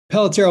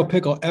Pelotero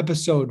Pickle,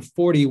 episode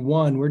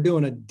 41. We're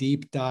doing a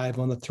deep dive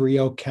on the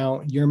 3-0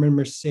 count, Yermin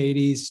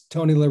Mercedes,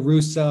 Tony La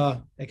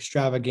Russa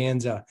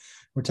extravaganza.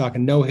 We're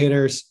talking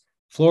no-hitters,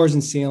 floors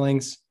and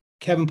ceilings,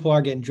 Kevin Pillar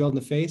getting drilled in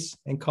the face,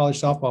 and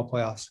college softball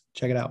playoffs.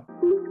 Check it out.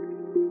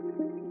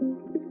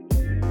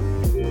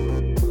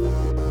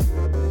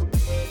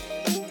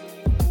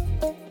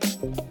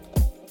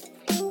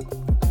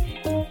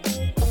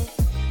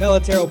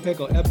 Pelotero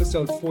Pickle,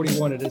 episode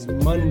 41. It is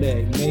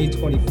Monday, May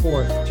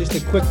 24th. Just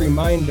a quick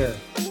reminder,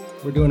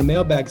 we're doing a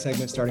mailbag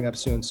segment starting up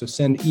soon, so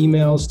send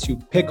emails to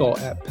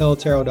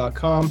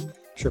pickle@pelotero.com. I'm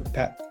sure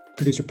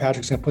producer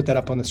Patrick's going to put that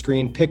up on the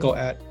screen,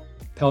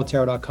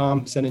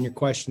 pickle@pelotero.com. Send in your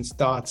questions,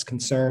 thoughts,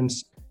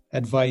 concerns,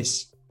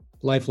 advice,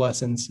 life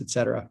lessons,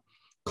 etc.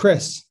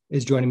 Chris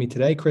is joining me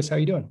today. Chris, how are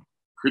you doing?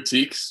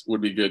 Critiques would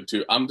be good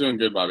too. I'm doing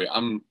good, Bobby.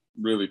 I'm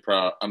really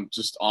proud. I'm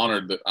just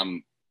honored that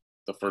I'm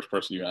the first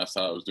person you asked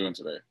how I was doing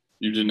today.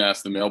 You didn't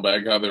ask the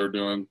mailbag how they were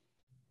doing.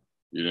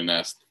 You didn't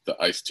ask the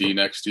iced tea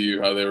next to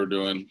you how they were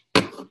doing.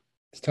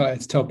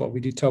 It's Topo. We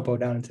do Topo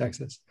down in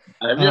Texas.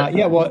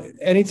 Yeah, well,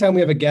 anytime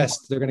we have a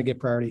guest, they're going to get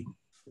priority.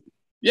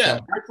 Yeah,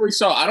 rightfully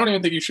so. I don't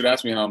even think you should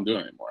ask me how I'm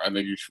doing anymore. I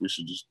think we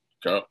should just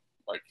go.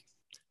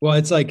 Well,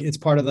 it's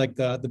part of like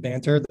the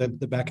banter,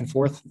 the back and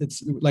forth.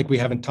 It's like we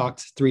haven't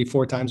talked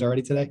 3-4 times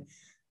already today,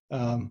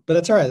 but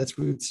that's all right.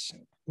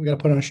 We got to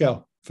put on a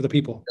show for the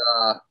people.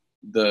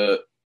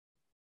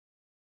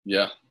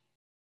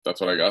 That's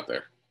what I got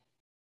there.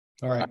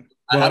 All right.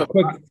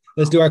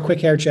 Let's do our quick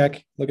hair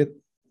check. We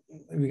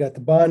got the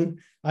bun.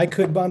 I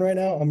could bun right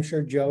now. I'm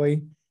sure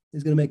Joey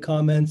is going to make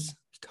comments.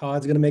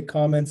 Todd's going to make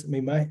comments. I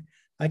mean,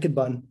 I could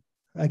bun.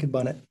 I could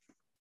bun it.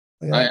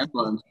 I am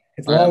bun.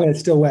 It's long and it's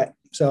still wet.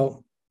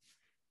 So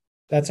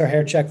that's our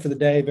hair check for the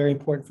day. Very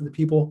important for the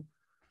people.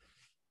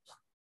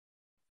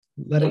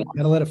 Gotta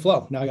let it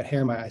flow. Now I got hair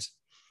in my eyes.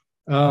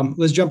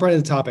 Let's jump right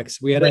into topics.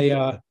 We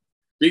had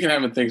Speaking of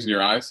having things in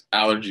your eyes,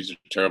 allergies are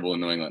terrible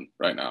in New England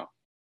right now.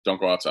 Don't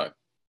go outside.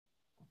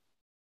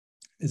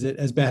 Is it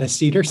as bad as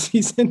cedar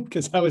season?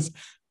 Because I was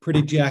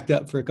pretty jacked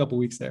up for a couple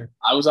weeks there.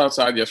 I was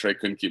outside yesterday.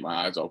 Couldn't keep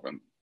my eyes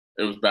open.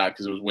 It was bad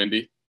because it was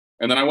windy.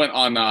 And then I went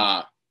on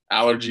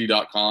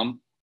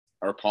allergy.com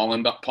or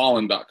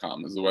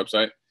pollen.com is the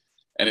website.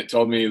 And it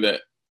told me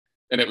that,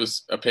 and it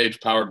was a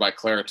page powered by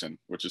Claritin,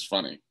 which is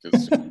funny.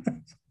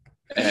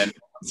 And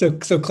So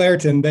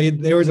Claritin,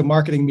 there was a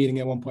marketing meeting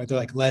at one point. They're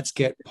like, let's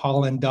get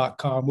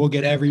pollen.com. We'll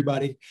get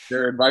everybody.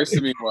 Their advice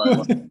to me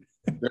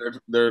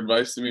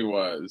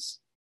was,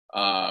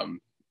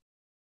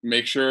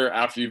 make sure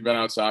after you've been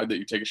outside that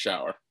you take a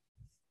shower.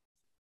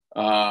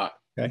 Okay.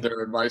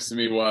 Their advice to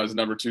me was,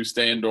 number 2,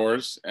 stay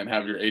indoors and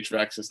have your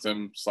HVAC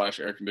system /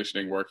 air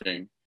conditioning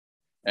working.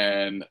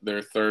 And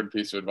their third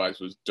piece of advice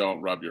was,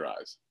 don't rub your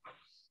eyes.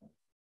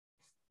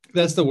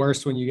 That's the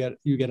worst when you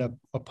get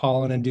a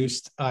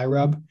pollen-induced eye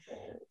rub.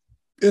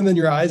 And then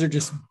your eyes are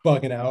just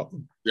bugging out.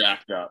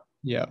 Jacked up.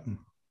 Yeah.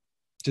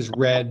 Just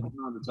red,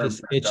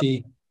 just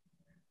itchy.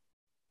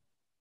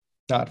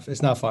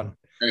 It's not fun.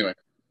 Anyway.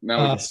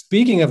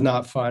 Speaking of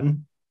not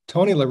fun,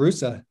 Tony La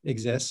Russa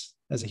exists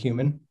as a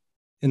human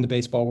in the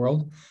baseball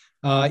world.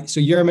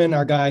 So Yermin,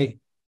 our guy,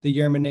 the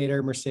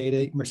Yerminator,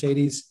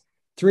 Mercedes,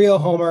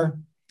 3-0 homer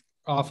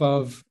off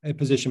of a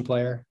position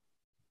player.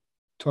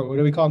 What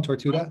do we call him?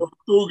 Tortuga.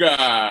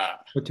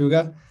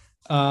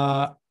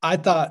 I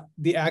thought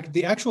the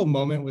actual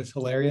moment was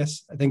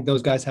hilarious. I think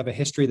those guys have a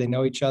history. They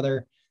know each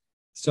other.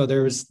 So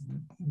there was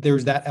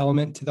that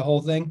element to the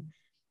whole thing,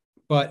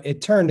 but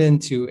it turned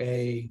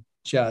into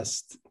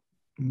just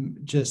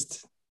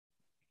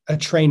a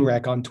train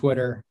wreck on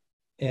Twitter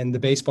and the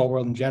baseball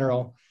world in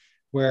general,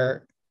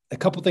 where a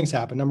couple things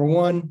happened. Number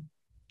one,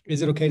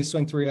 is it okay to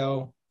swing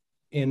 3-0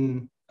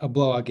 in a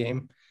blowout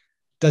game?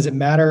 Does it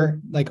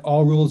matter? Like,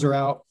 all rules are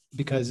out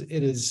because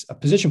it is a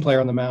position player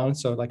on the mound.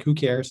 So like, who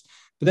cares?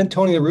 But then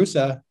Tony La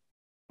Russa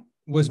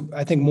was,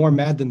 I think, more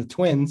mad than the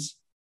Twins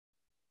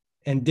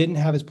and didn't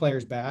have his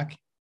players back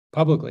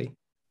publicly.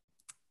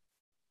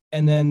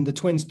 And then the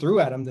Twins threw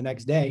at him the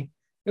next day.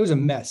 It was a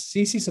mess.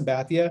 CC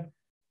Sabathia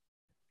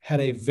had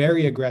a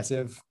very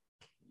aggressive,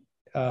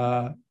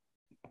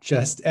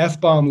 just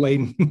F-bomb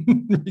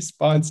laden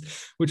response,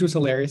 which was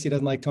hilarious. He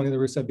doesn't like Tony La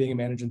Russa being a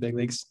manager in the big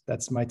leagues.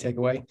 That's my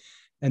takeaway.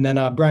 And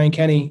then Brian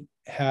Kenny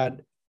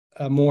had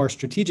a more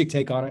strategic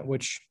take on it,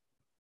 which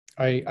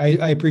I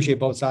appreciate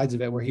both sides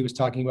of it, where he was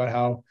talking about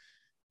how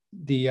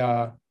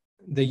the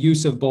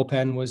use of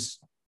bullpen was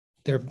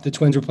the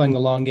Twins were playing the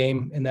long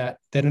game and that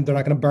they're not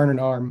going to burn an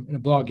arm in a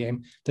blowout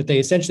game, that they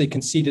essentially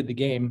conceded the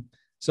game.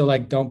 So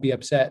like, don't be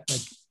upset.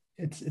 Like,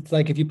 it's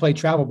like if you play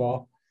travel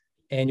ball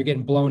and you're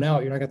getting blown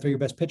out, you're not going to throw your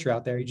best pitcher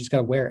out there. You just got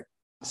to wear it.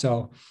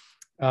 So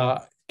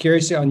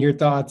curious on your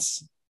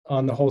thoughts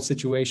on the whole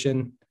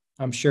situation.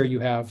 I'm sure you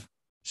have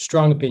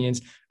strong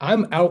opinions.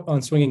 I'm out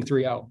on swinging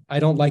 3-0. I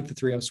don't like the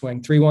 3-0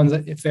 swing.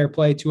 3-1's fair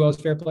play, 2-0 is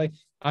fair play.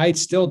 I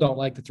still don't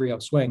like the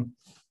 3-0 swing,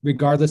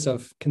 regardless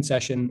of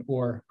concession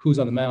or who's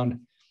on the mound.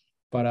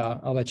 But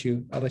I'll let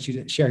you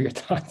share your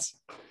thoughts.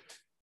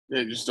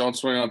 Yeah, just don't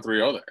swing on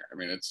 3-0 there. I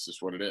mean, it's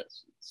just what it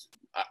is.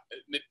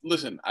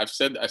 listen, I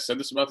said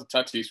this about the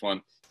Tatis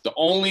one. The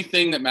only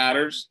thing that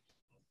matters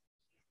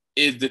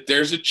is that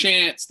there's a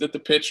chance that the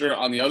pitcher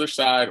on the other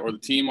side or the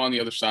team on the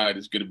other side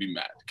is going to be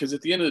mad. Because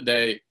at the end of the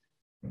day,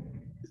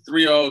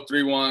 3-0,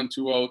 3-1,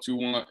 2-0,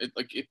 2-1,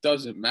 it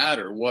doesn't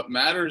matter. What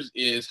matters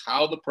is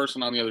how the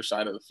person on the other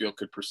side of the field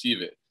could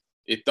perceive it.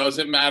 It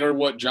doesn't matter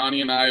what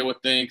Johnny in Iowa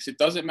thinks. It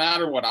doesn't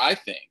matter what I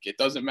think. It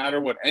doesn't matter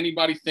what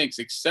anybody thinks,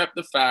 except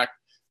the fact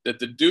that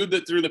the dude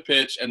that threw the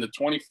pitch and the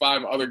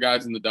 25 other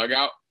guys in the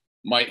dugout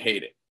might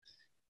hate it.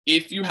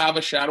 If you have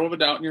a shadow of a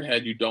doubt in your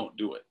head, you don't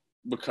do it,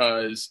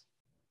 because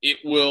it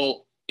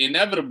will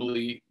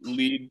inevitably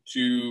lead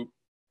to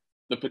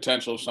the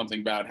potential of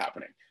something bad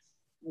happening.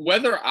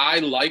 Whether I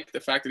like the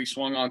fact that he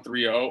swung on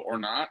 3-0 or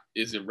not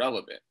is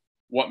irrelevant.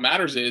 What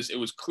matters is it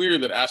was clear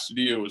that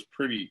Astudillo was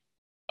pretty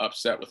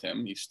upset with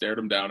him. He stared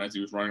him down as he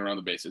was running around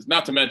the bases.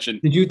 Not to mention,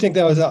 did you think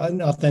that was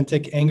an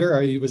authentic anger,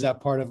 or was that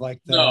part of like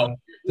the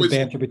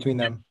banter between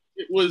them?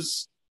 It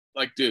was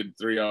like, dude,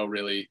 3-0,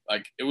 really?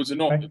 Like, it was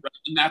annoying. Right.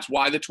 And that's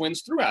why the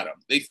Twins threw at him.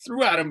 They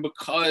threw at him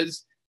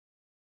because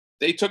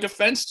they took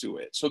offense to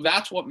it. So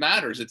that's what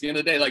matters at the end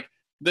of the day. Like,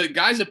 the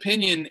guy's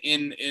opinion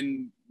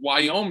in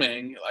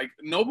Wyoming, like,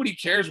 nobody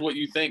cares what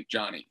you think,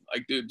 Johnny.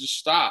 Like, dude, just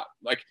stop.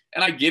 Like,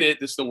 and I get it.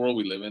 This is the world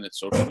we live in. It's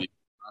social media.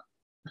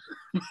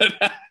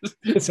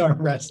 It's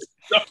arm rest.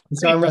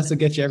 It's arm rest will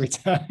get you every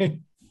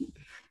time.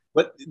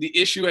 But the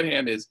issue at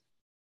hand is,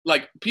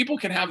 like, people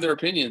can have their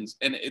opinions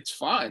and it's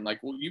fine. Like,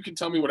 well, you can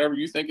tell me whatever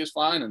you think is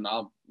fine, and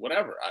I'll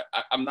whatever.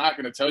 I'm not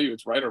going to tell you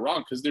it's right or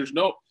wrong, because there's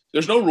no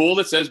rule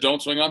that says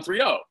don't swing on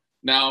 3-0.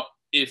 Now,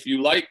 if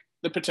you like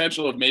the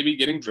potential of maybe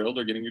getting drilled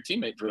or getting your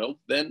teammate drilled,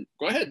 then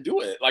go ahead,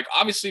 do it. Like,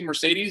 obviously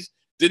Mercedes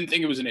didn't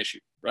think it was an issue,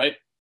 right?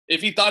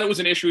 If he thought it was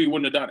an issue, he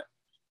wouldn't have done it.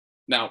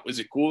 Now, is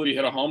it cool that he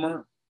hit a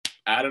homer?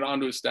 Add it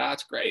onto his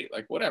stats, great,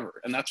 like,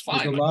 whatever, and that's fine.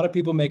 There's a lot of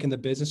people making the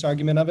business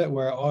argument of it,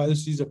 where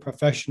he's a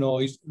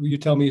professional. You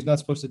tell me he's not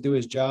supposed to do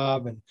his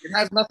job, and it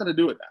has nothing to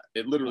do with that.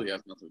 It literally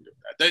has nothing to do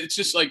with that. It's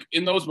just like,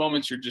 in those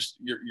moments,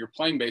 you're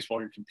playing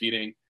baseball, you're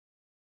competing.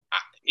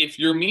 If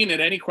Yermin at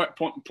any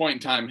point in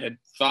time had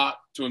thought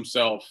to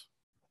himself,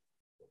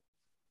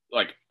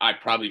 like, I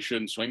probably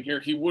shouldn't swing here,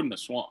 he wouldn't have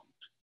swung.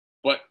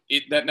 But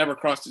that never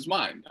crossed his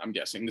mind, I'm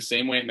guessing, the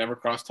same way it never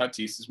crossed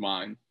Tatis's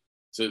mind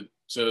to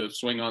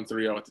swing on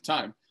 3-0 at the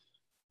time.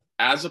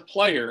 As a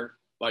player,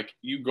 like,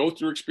 you go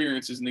through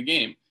experiences in the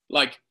game.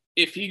 Like,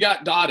 if he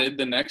got dotted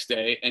the next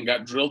day and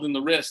got drilled in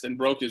the wrist and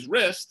broke his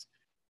wrist,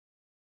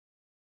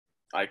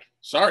 like,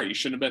 sorry, you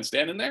shouldn't have been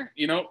standing there,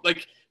 you know?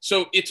 Like,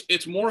 so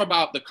it's more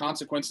about the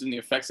consequences and the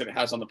effects that it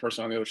has on the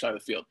person on the other side of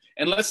the field.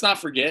 And let's not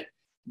forget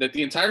that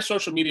the entire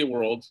social media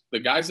world, the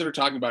guys that are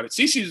talking about it,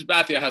 CC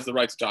Sabathia has the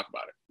right to talk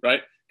about it,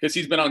 right? Because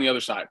he's been on the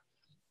other side.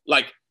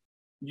 Like,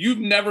 you've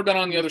never been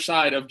on the other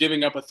side of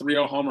giving up a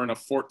 3-0 homer in a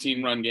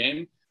 14-run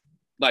game.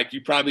 Like,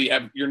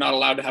 you're not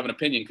allowed to have an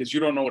opinion, because you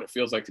don't know what it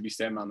feels like to be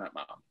standing on that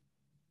mound.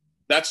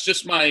 That's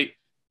just my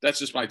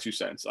 2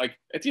 cents. Like,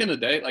 at the end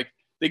of the day, like,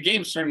 the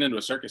game's turning into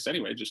a circus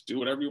anyway. Just do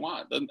whatever you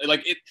want.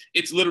 Like,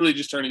 it's literally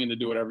just turning into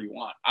do whatever you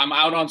want. I'm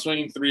out on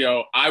swinging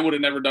 3-0. I would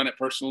have never done it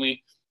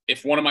personally.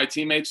 If one of my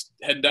teammates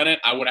had done it,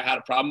 I would have had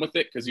a problem with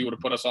it, because he would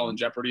have put us all in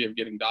jeopardy of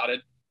getting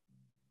dotted.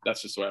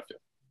 That's just the way I feel.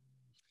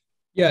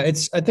 Yeah,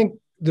 I think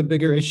the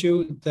bigger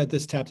issue that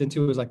this tapped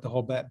into is like the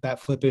whole bat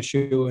flip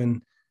issue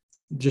and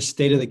just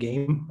state of the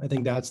game. I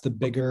think that's the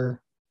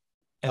bigger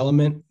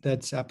element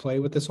that's at play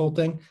with this whole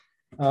thing.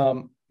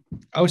 I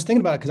was thinking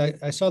about it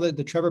because I saw that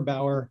the Trevor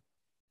Bauer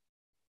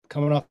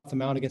coming off the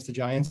mound against the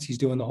Giants, he's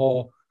doing the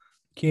whole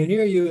can't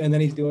hear you, and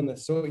then he's doing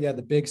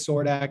the big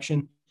sword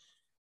action.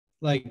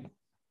 Like,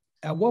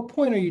 at what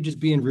point are you just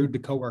being rude to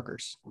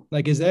coworkers?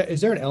 Like, is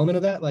there an element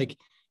of that? Like,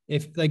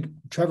 if, like,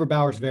 Trevor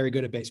Bauer's very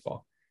good at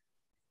baseball,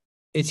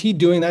 is he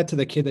doing that to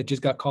the kid that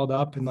just got called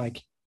up and,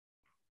 like,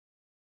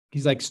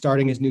 he's like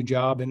starting his new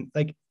job, and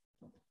like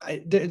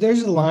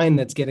there's a line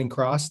that's getting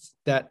crossed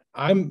that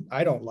I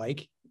don't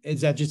like.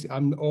 Is that just,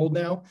 I'm old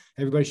now,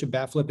 everybody should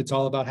bat flip, it's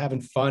all about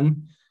having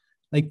fun.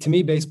 Like, to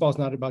me, baseball is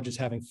not about just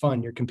having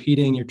fun. You're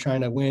competing, you're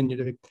trying to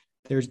win.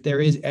 There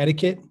is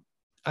etiquette,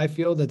 I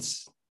feel,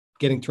 that's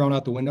getting thrown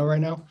out the window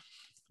right now.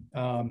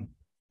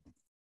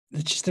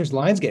 It's just, there's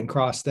lines getting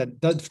crossed that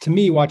does, to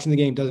me, watching the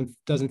game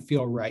doesn't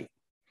feel right.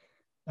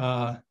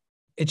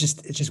 It's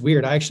just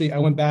weird. I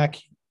went back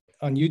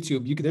on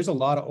YouTube. There's a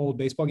lot of old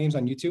baseball games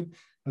on YouTube.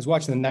 I was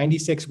watching the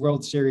 96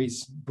 World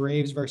Series,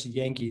 Braves versus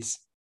Yankees,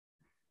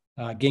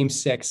 game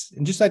 6,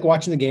 and just like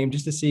watching the game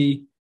just to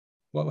see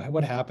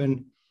what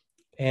happened.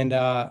 And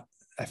I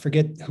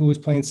forget who was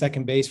playing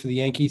second base for the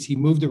Yankees. He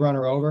moved the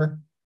runner over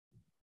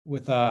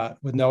with no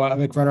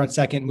runner on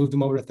second, moved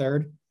him over to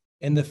third,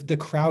 and the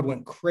crowd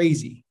went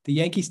crazy. The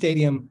Yankee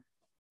Stadium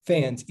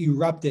fans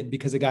erupted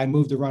because the guy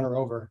moved the runner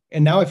over.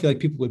 And now I feel like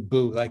people would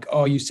boo, like,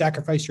 oh, you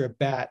sacrificed your at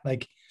bat,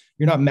 like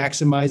you're not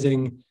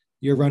maximizing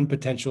your run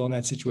potential in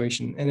that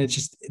situation. And it's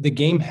just, the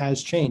game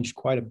has changed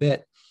quite a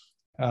bit.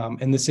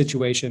 And the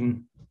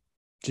situation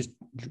just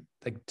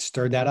like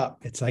stirred that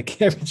up. It's like,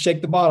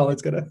 shake the bottle.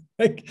 It's going to,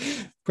 like,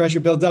 pressure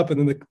builds up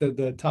and then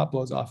the top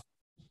blows off.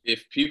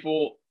 if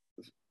people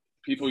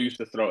used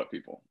to throw at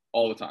people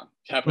all the time,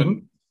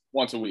 happened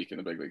once a week in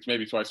the big leagues,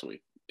 maybe twice a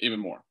week, even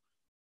more.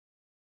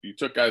 You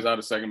took guys out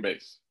of second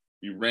base.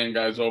 You ran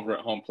guys over at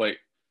home plate.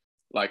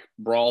 Like,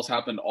 brawls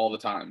happened all the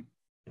time.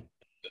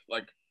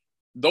 Like,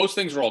 those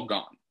things are all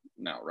gone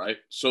now, right?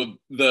 So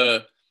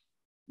the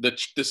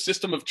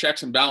system of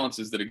checks and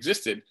balances that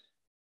existed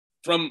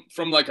from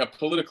like a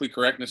politically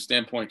correctness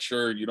standpoint,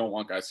 sure, you don't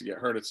want guys to get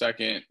hurt at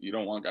second. You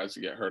don't want guys to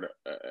get hurt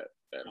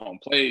at home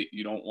plate.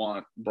 You don't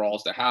want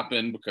brawls to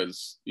happen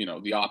because, you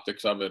know, the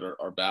optics of it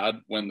are bad,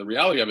 when the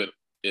reality of it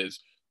is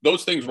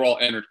those things were all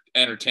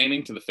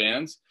entertaining to the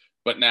fans.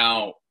 But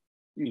now,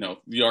 you know,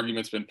 the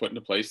argument's been put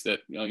into place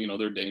that, you know,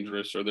 they're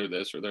dangerous or they're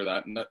this or they're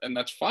that, and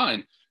that's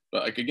fine.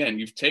 But like, again,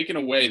 you've taken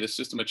away the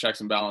system of checks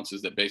and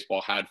balances that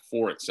baseball had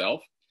for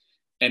itself.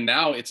 And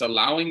now it's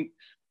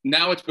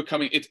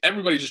becoming,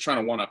 everybody's just trying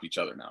to one up each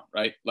other now,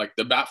 right? Like,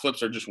 the bat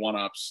flips are just one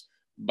ups.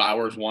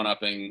 Bauer's one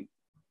upping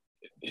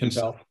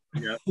himself.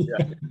 Yeah.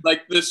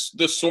 Like the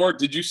sword.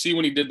 Did you see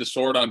when he did the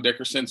sword on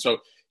Dickerson? So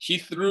he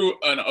threw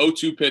an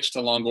 0-2 pitch to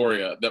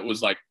Longoria that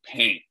was like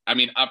paint. I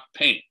mean,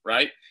 paint,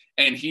 right?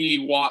 And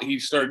he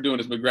started doing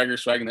his McGregor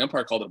swag, and the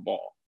umpire called it a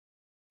ball.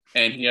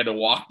 And he had to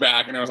walk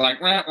back, and it was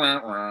like, rah, rah,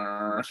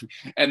 rah.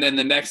 And then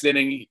the next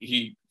inning,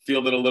 he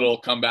fielded a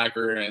little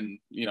comebacker and,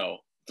 you know,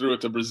 threw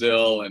it to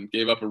Brazil and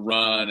gave up a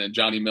run. And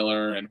Johnny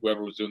Miller and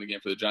whoever was doing the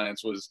game for the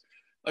Giants was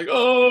like,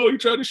 oh, he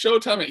tried to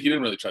showtime it. He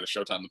didn't really try to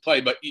showtime the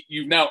play, but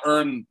you've now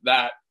earned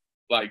that,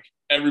 like,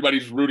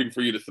 everybody's rooting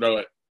for you to throw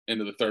it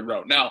into the third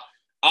row. Now,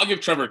 I'll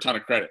give Trevor a ton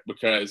of credit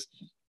because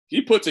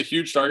he puts a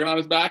huge target on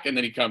his back and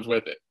then he comes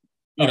with it.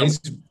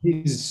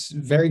 He's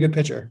very good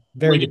pitcher.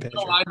 Very good pitcher.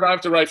 Line drive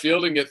to right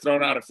field and get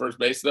thrown out at first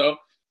base, though,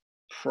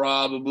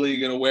 probably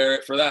going to wear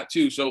it for that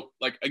too. So,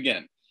 like,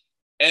 again,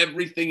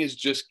 everything is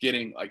just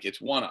getting, like, it's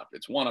one up,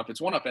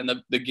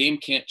 and the game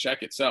can't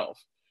check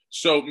itself.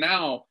 So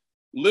now,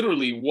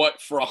 literally,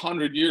 what for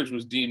 100 years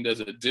was deemed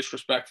as a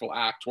disrespectful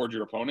act towards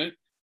your opponent,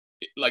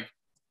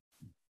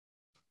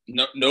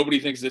 nobody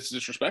thinks it's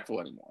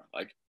disrespectful anymore.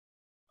 Like,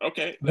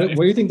 okay. What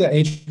do you think the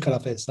age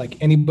cutoff is? Like,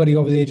 anybody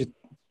over the age of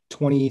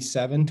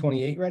 27,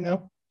 28 right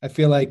now? I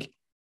feel like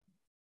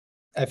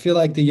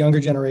the younger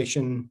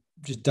generation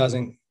just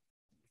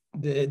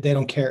they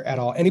don't care at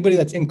all. Anybody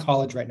that's in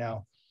college right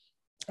now,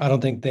 I don't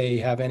think they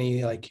have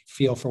any, like,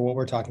 feel for what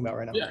we're talking about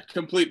right now. Yeah,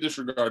 complete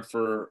disregard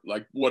for,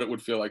 like, what it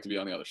would feel like to be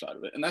on the other side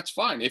of it. And that's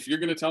fine. If you're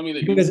going to tell me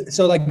that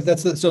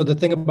so the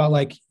thing about,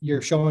 like,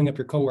 you're showing up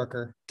your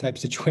coworker type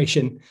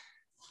situation,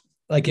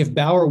 like, if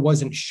Bauer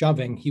wasn't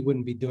shoving, he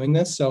wouldn't be doing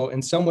this. So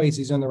in some ways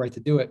he's on the right to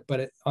do it.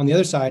 But on the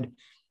other side,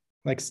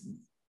 like,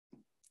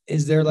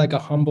 is there, like, a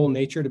humble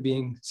nature to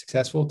being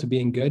successful, to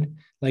being good?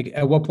 Like,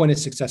 at what point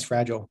is success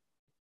fragile?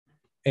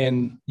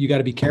 And you got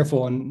to be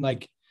careful. And,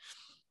 like,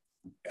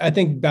 I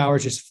think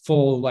Bauer's just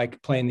full,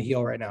 like, playing the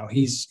heel right now.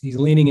 He's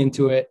leaning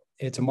into it.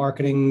 It's a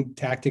marketing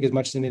tactic as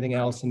much as anything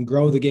else, and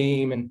grow the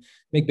game and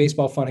make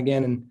baseball fun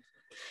again. And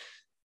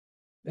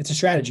it's a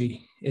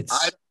strategy.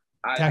 It's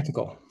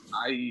tactical.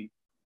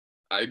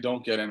 I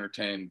don't get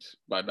entertained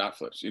by bat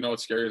flips. You know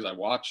what's scary is I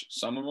watch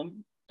some of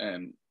them,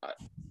 and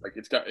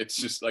it's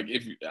just like,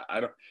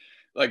 I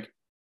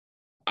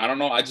don't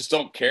know. I just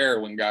don't care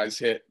when guys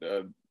hit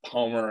a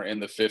homer in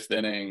the fifth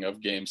inning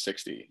of game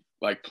 60.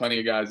 Like, plenty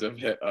of guys have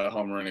hit a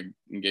homer in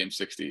game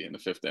 60 in the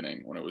fifth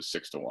inning when it was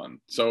 6-1.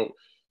 So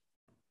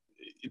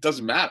it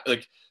doesn't matter.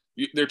 Like,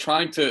 they're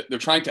trying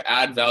to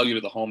add value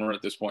to the homer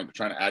at this point.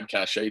 They're trying to add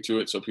cachet to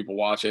it so people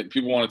watch it.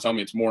 People want to tell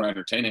me it's more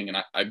entertaining, and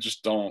I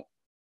just don't.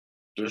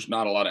 There's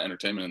not a lot of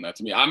entertainment in that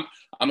to me. I'm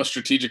a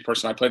strategic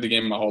person. I played the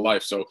game my whole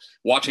life, so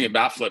watching a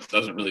bat flip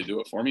doesn't really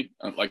do it for me.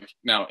 Like,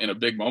 now, in a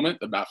big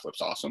moment, the bat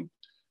flip's awesome.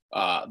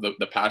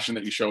 The passion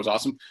that you show is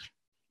awesome.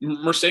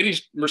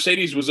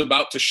 Mercedes was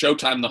about to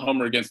showtime the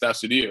homer against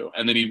Astudillo,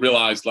 and then he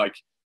realized, like,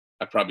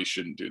 I probably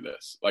shouldn't do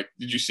this. Like,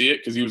 did you see it?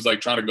 Because he was, like,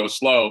 trying to go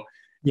slow,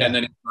 and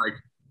then he's like,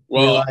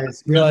 well,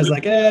 realize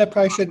like, I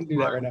probably shouldn't do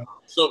that right now.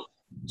 So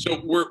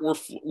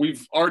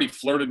we've already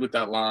flirted with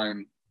that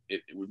line.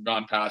 We've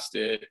gone past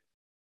it.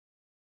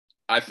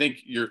 I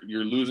think you're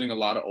losing a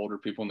lot of older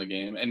people in the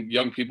game, and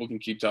young people can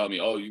keep telling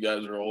me, "Oh, you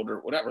guys are older,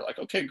 whatever." Like,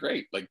 okay,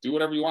 great. Like, do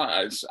whatever you want.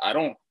 It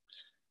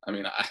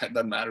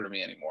doesn't matter to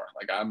me anymore.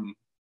 Like,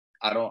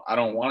 I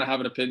don't want to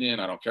have an opinion.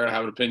 I don't care to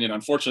have an opinion.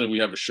 Unfortunately, we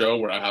have a show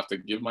where I have to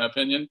give my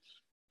opinion.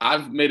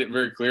 I've made it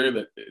very clear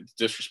that it's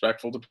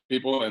disrespectful to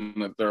people, and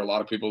that there are a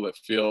lot of people that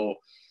feel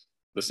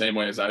the same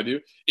way as I do.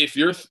 If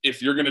you're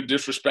going to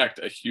disrespect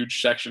a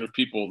huge section of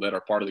people that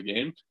are part of the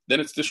game, then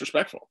it's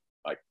disrespectful.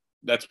 Like,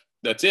 that's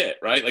it,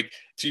 right? Like,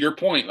 to your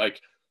point,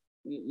 like,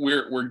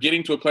 we're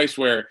getting to a place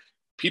where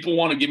people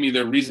want to give me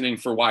their reasoning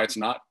for why it's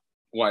not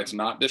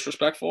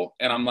disrespectful,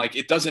 and I'm like,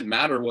 it doesn't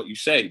matter what you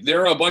say.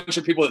 There are a bunch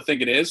of people that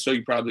think it is, so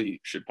you probably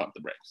should pump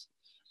the brakes.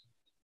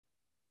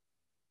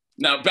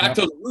 Now, back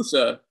to La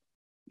Russa,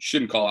 you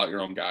shouldn't call out your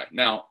own guy.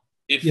 Now,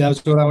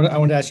 that's what I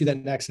wanted to ask you that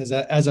next.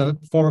 As a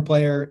former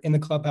player in the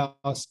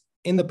clubhouse,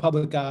 in the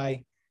public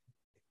eye,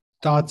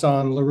 thoughts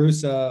on La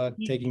Russa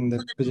taking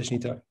the position he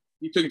took?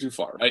 he took it too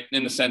far, right?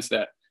 In the sense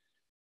that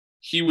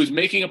he was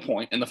making a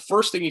point, and the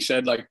first thing he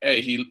said, like, hey,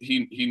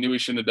 he knew he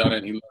shouldn't have done it,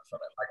 and he learned from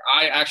it. Like,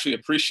 I actually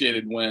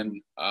appreciated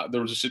when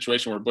there was a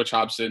situation where Butch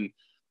Hobson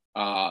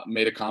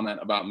made a comment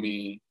about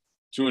me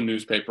to a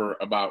newspaper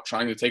about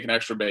trying to take an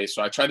extra base.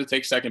 So I tried to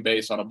take second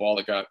base on a ball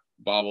that got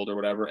bobbled or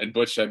whatever, and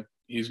Butch said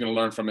he's going to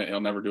learn from it.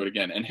 He'll never do it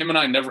again. And him and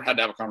I never had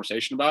to have a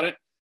conversation about it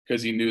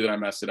because he knew that I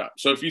messed it up.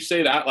 So if you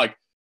say that, like,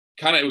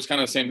 it was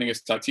kind of the same thing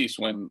as Tatis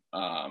when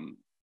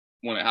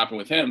it happened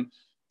with him.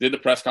 Did the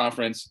press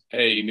conference,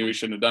 hey, he knew he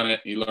shouldn't have done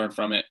it. He learned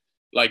from it.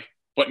 Like,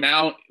 but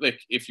now,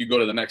 like, if you go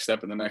to the next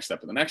step and the next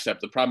step and the next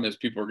step, the problem is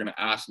people are going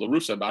to ask La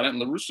Russa about it. And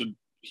La Russa,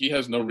 he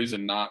has no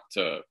reason not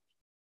to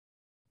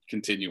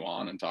continue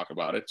on and talk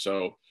about it.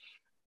 So,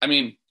 I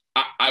mean,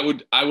 I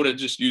would have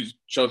just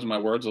chosen my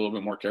words a little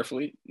bit more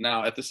carefully.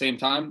 Now, at the same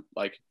time,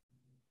 like,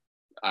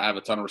 I have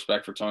a ton of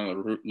respect for Tony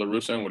La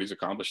Russa and what he's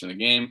accomplished in the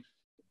game.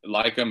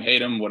 Like him,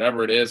 hate him,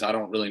 whatever it is. I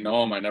don't really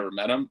know him. I never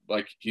met him.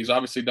 Like, he's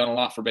obviously done a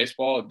lot for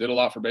baseball, did a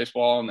lot for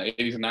baseball in the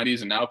 80s and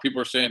 90s. And now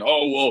people are saying,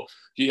 oh, well,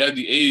 he had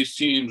the A's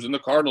teams and the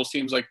Cardinals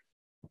teams. Like,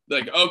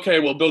 okay,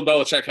 well, Bill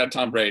Belichick had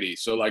Tom Brady.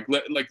 So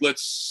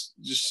let's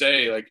just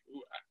say, like,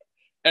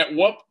 at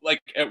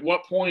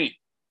what point,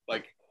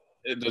 like,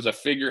 there's a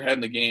figurehead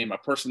in the game, a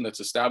person that's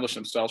established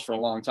themselves for a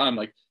long time.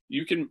 Like,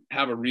 you can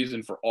have a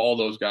reason for all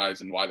those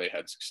guys and why they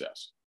had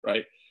success,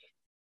 right?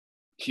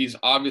 He's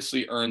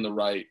obviously earned the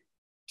right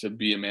to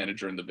be a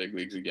manager in the big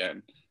leagues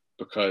again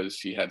because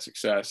he had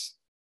success.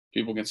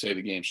 People can say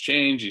the game's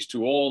changed, he's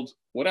too old,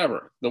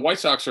 whatever. The White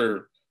Sox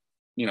are,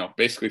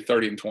 basically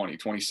 30-20,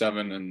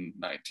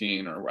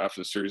 27-19, or after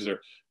the series, they're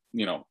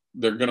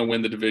going to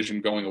win the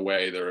division going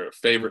away. They're a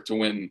favorite to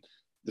win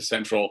the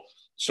Central.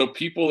 So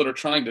people that are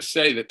trying to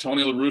say that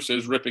Tony La Russa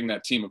is ripping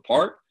that team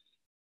apart,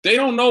 they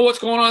don't know what's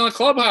going on in the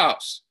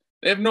clubhouse.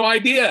 They have no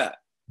idea.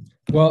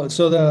 Well,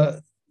 so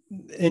the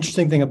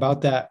interesting thing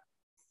about that,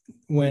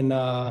 when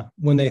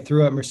they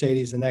threw at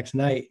Mercedes the next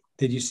night,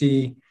 did you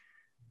see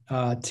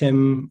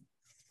Tim?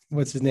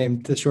 What's his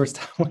name? The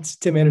shortstop. What's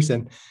Tim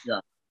Anderson? Yeah.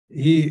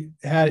 He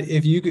had.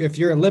 If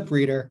you're a lip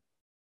reader,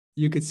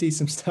 you could see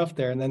some stuff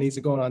there, and then he's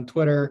going on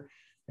Twitter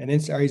and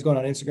he's going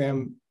on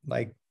Instagram,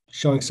 like,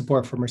 showing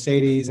support for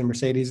Mercedes, and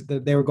Mercedes.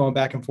 They were going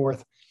back and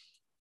forth.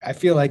 I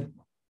feel like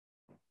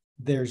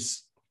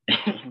that's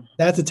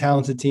a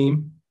talented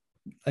team.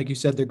 Like you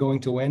said, they're going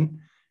to win.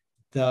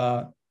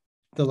 The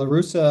La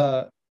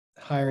Russa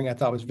hiring, I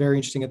thought, was very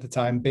interesting at the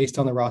time based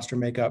on the roster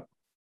makeup,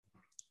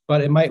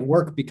 but it might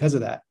work because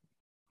of that.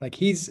 Like,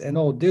 he's an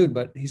old dude,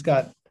 but he's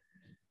got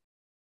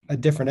a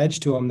different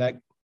edge to him that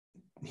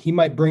he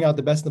might bring out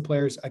the best of the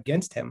players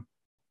against him.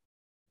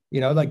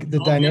 Like, the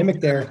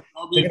dynamic there,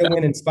 they're going to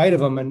win in spite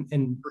of him,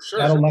 and sure,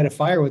 that'll light a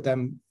fire with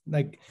them.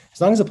 Like,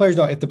 as long as the players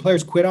don't, if the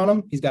players quit on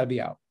him, he's got to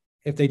be out.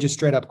 If they just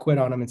straight up quit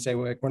on him and say,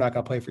 we're not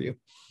going to play for you.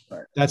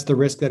 Right. That's the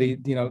risk that he,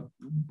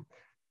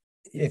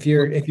 if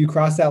you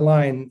cross that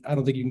line, I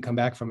don't think you can come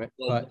back from it.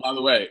 Well, but by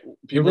the way,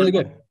 you're really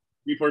good.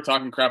 People are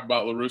talking crap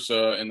about La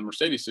Russa and the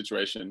Mercedes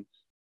situation,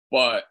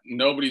 but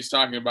nobody's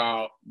talking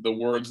about the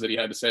words that he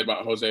had to say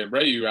about Jose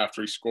Abreu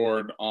after he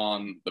scored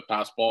on the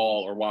pass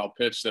ball or wild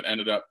pitch that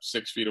ended up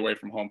 6 feet away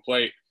from home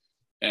plate.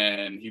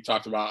 And he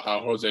talked about how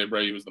Jose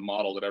Abreu was the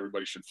model that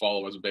everybody should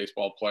follow as a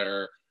baseball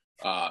player.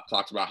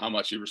 Talked about how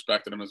much he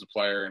respected him as a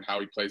player and how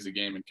he plays the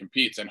game and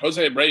competes. And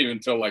Jose Abreu,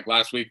 until like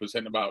last week, was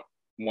hitting about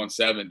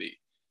 170.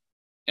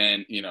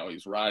 And,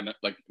 he's riding,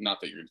 like, not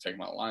that you're going to take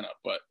him out of the lineup,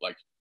 but, like,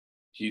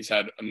 he's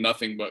had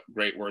nothing but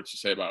great words to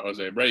say about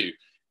Jose Abreu.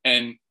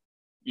 And,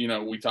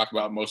 we talk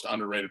about most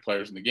underrated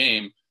players in the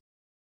game,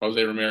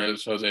 Jose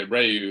Ramirez, Jose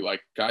Abreu,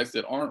 like, guys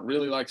that aren't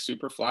really, like,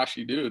 super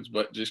flashy dudes,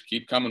 but just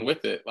keep coming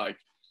with it. Like,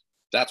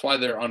 that's why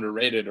they're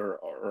underrated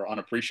or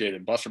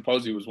unappreciated. Buster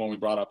Posey was one we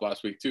brought up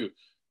last week too.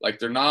 Like,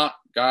 they're not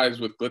guys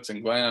with glitz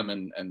and glam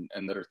and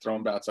that are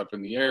throwing bats up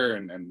in the air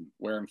and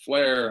wearing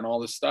flair and all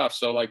this stuff.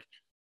 So, like,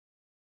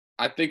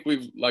 I think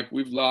we've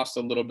lost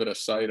a little bit of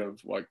sight of,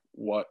 like,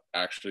 what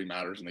actually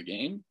matters in the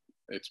game.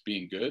 It's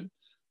being good.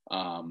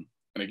 And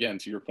again,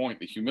 to your point,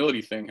 the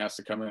humility thing has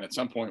to come in at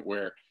some point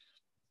where,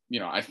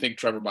 I think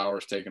Trevor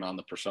Bauer's taken on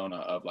the persona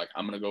of, like,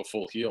 I'm going to go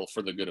full heel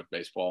for the good of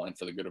baseball and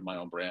for the good of my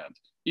own brand,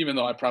 even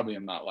though I probably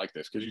am not like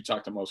this, because you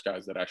talk to most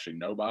guys that actually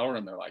know Bauer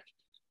and they're like,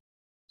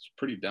 it's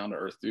pretty down to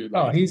earth dude.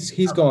 Like,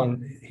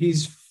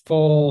 he's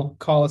full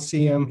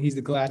Coliseum. He's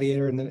the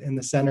gladiator in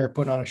the center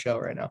putting on a show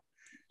right now.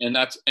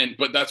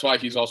 But that's why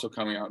he's also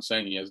coming out and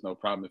saying he has no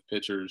problem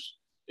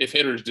if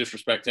hitters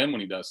disrespect him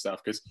when he does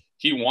stuff, because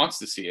he wants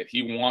to see it.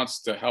 He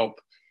wants to help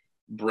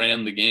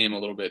brand the game a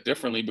little bit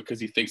differently because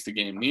he thinks the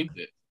game needs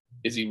it.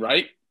 Is he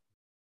right?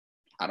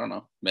 I don't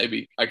know.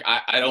 Maybe. Like,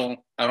 I don't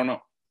know.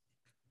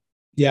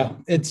 Yeah,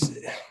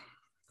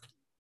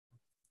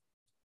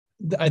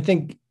 I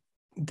think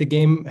the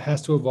game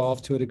has to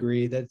evolve to a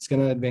degree that it's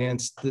going to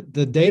advance.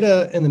 The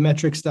data and the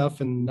metric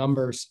stuff and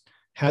numbers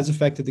has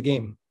affected the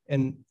game.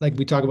 And, like,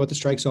 we talk about the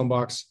strike zone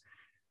box.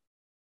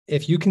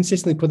 If you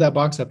consistently put that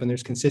box up and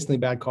there's consistently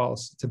bad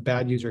calls, it's a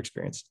bad user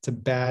experience. It's a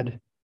bad,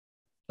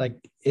 Like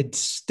it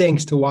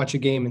stinks to watch a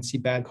game and see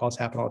bad calls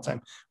happen all the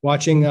time.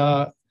 Watching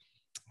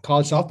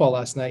college softball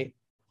last night,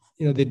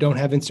 they don't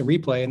have instant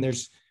replay, and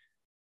there's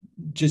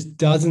just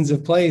dozens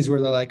of plays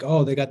where they're like,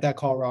 oh, they got that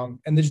call wrong,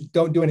 and they just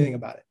don't do anything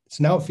about it.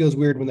 So now it feels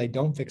weird when they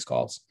don't fix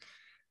calls.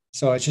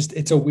 So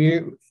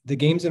the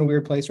game's in a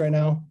weird place right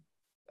now.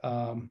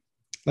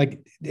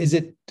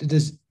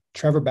 Does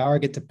Trevor Bauer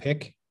get to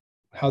pick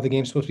how the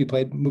game's supposed to be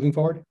played moving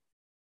forward?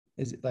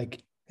 Is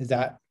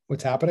that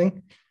what's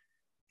happening?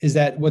 Is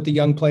that what the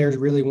young players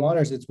really want,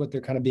 or is it what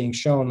they're kind of being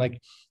shown?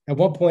 Like, at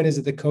what point is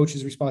it the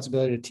coach's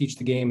responsibility to teach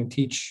the game and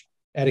teach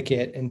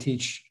etiquette and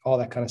teach all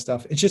that kind of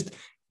stuff? It's just,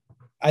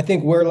 I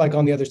think we're like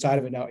on the other side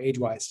of it now,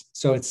 age-wise.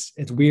 So it's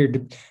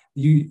weird.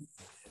 You're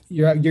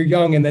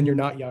young and then you're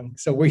not young.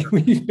 So we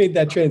made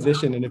that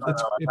transition, and it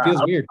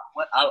feels weird.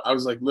 I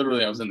was like,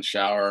 literally, I was in the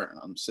shower and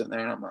I'm sitting there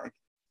and I'm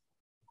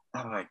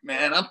like,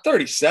 man, I'm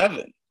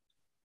 37.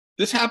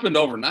 This happened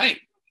overnight.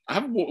 I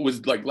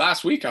was like,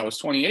 last week I was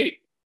 28,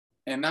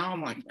 and now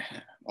I'm like,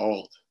 man, I'm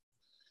old.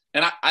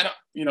 And I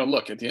don't,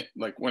 look at the,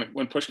 like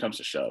when push comes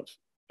to shove,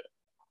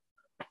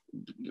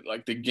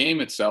 like the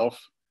game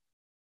itself,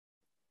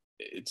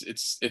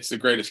 it's the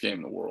greatest game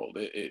in the world.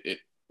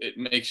 It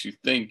makes you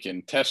think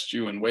and test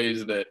you in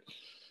ways that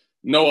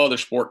no other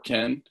sport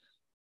can.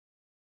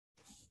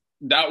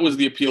 That was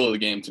the appeal of the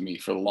game to me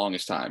for the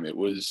longest time. It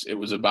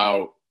was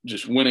about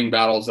just winning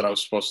battles that I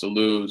was supposed to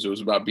lose. It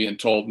was about being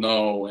told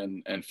no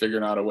and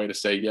figuring out a way to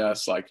say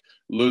yes, like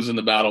losing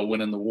the battle,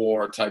 winning the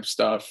war type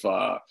stuff,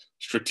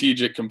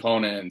 strategic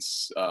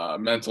components,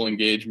 mental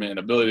engagement,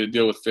 ability to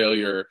deal with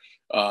failure.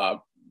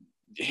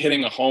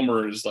 Hitting a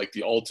homer is like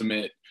the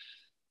ultimate,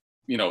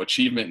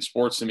 achievement in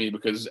sports to me,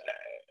 because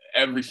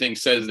everything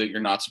says that you're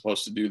not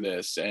supposed to do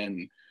this.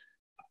 And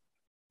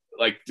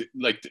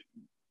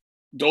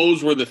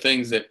those were the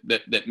things that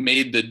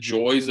made the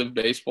joys of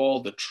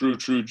baseball the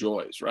true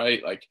joys,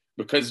 right? Like,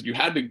 because you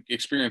had to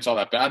experience all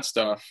that bad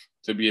stuff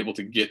to be able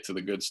to get to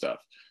the good stuff.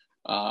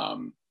 I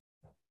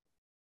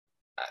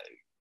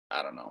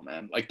don't know,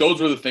 man. Like,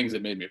 those were the things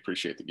that made me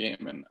appreciate the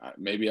game. And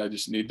maybe I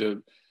just need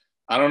to,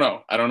 I don't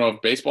know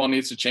if baseball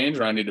needs to change,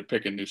 or I need to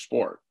pick a new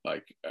sport.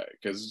 Like,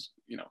 because,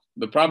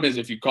 the problem is,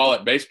 if you call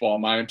it baseball,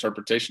 my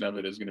interpretation of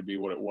it is going to be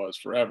what it was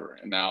forever.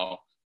 And now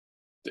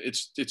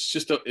it's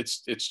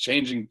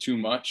changing too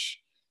much,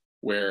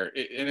 and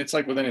it's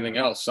like with anything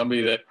else,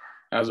 somebody that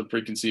has a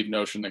preconceived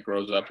notion that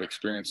grows up,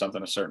 experience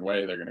something a certain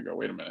way, they're going to go,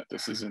 wait a minute,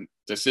 this isn't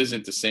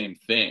the same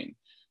thing.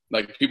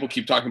 Like, people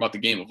keep talking about the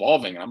game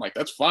evolving, and I'm like,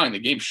 that's fine. The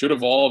game should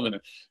evolve, and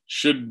it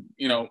should,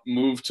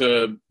 move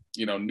to,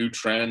 new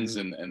trends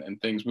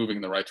and things moving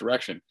in the right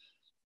direction.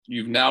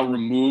 You've now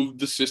removed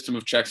the system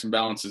of checks and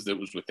balances that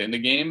was within the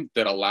game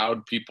that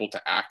allowed people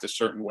to act a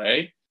certain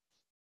way.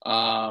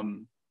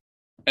 And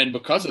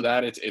because of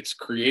that, it's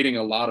creating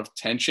a lot of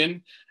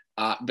tension.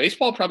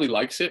 Baseball probably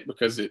likes it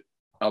because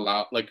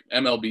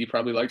MLB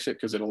probably likes it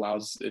because it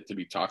allows it to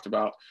be talked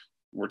about.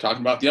 We're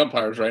talking about the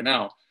umpires right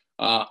now.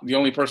 The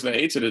only person that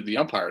hates it is the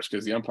umpires,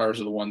 because the umpires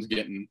are the ones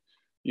getting,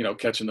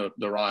 catching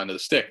the raw end of the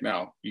stick.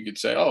 Now, you could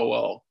say, oh,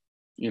 well,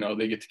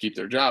 they get to keep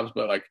their jobs.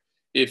 But, like,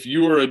 if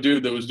you were a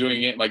dude that was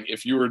doing it, like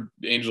if you were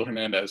Angel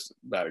Hernandez,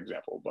 bad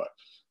example, but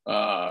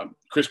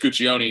Chris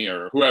Cuccione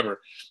or whoever,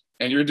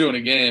 and you're doing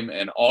a game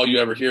and all you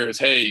ever hear is,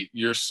 hey,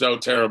 you're so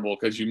terrible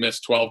because you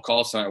missed 12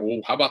 calls tonight.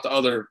 Well, how about the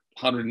other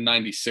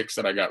 196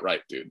 that I got right,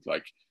 dude?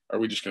 Like, are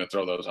we just going to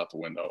throw those out the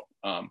window?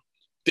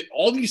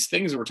 All these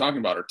things that we're talking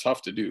about are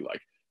tough to do.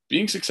 Like,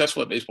 being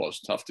successful at baseball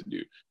is tough to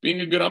do. Being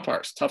a good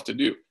umpire is tough to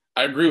do.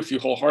 I agree with you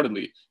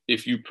wholeheartedly.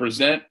 If you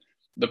present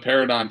the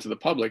paradigm to the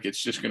public,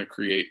 it's just going to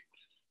create,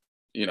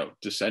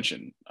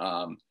 dissension.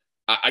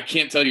 I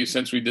can't tell you,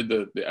 since we did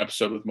the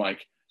episode with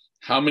Mike,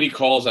 how many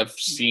calls I've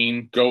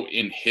seen go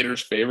in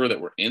hitters' favor that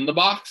were in the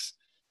box.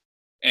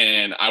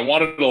 And I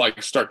wanted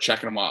to start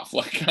checking them off.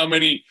 How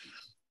many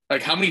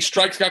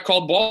strikes got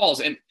called balls?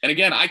 And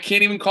again, I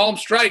can't even call them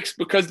strikes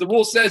because the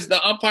rule says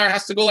the umpire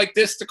has to go like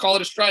this to call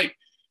it a strike.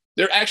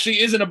 There actually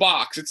isn't a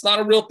box. It's not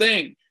a real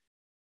thing.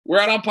 We're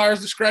at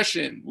umpire's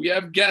discretion. We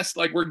have guessed,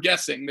 we're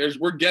guessing.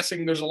 We're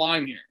guessing there's a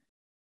line here.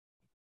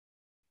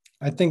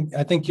 I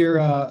think your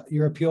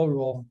appeal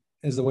rule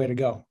is the way to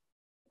go.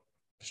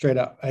 Straight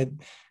up.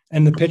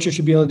 And the pitcher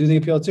should be able to do the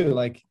appeal too.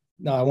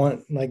 No, I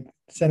want,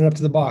 send it up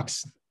to the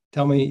box.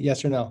 Tell me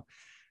yes or no.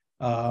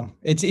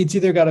 It's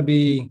either got to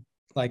be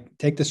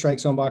take the strike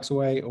zone box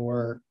away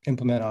or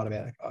implement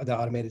the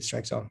automated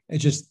strike zone.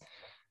 It's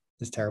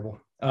terrible.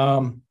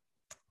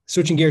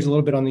 Switching gears a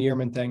little bit on the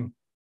Yearman thing.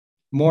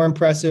 More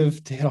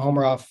impressive to hit a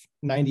homer off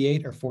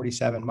 98 or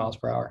 47 miles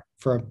per hour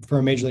for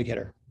a major league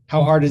hitter?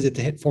 How hard is it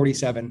to hit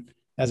 47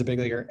 as a big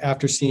leaguer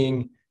after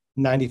seeing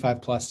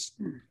 95 plus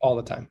all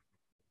the time?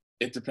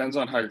 It depends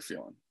on how you're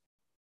feeling.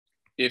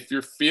 If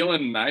you're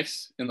feeling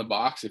nice in the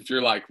box, if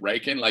you're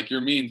raking,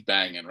 your means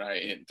banging,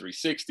 right? Hitting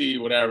 360,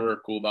 whatever,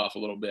 cooled off a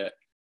little bit.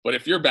 But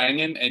if you're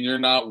banging and you're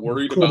not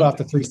worried cooled off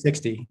the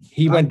 360,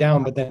 he went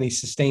down, but then he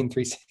sustained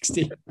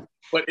 360.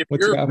 But I'm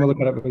gonna look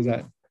it up. What was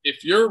that?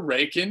 If you're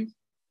raking,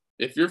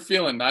 If you're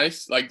feeling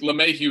nice, like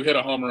LeMahieu hit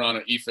a homer on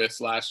an EFIS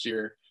last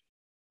year,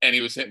 and he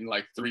was hitting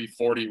like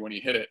 340 when he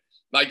hit it.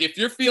 Like if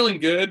you're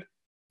feeling good,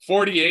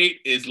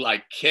 48 is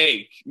like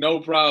cake, no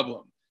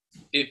problem.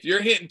 If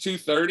you're hitting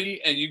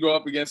 230 and you go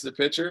up against the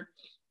pitcher,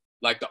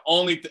 like the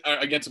only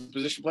against a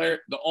position player,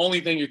 the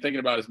only thing you're thinking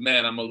about is,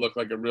 man, I'm gonna look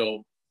like a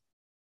real,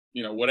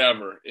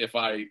 whatever if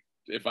I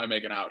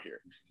make it out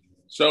here.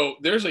 So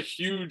there's a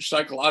huge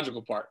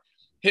psychological part.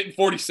 Hitting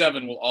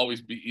 47 will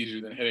always be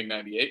easier than hitting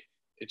 98.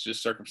 It's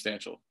just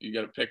circumstantial. You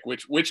got to pick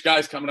which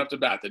guy's coming up to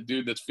bat, the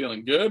dude that's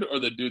feeling good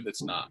or the dude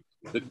that's not.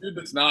 The dude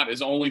that's not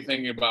is only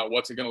thinking about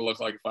what's it going to look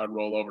like if I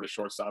roll over to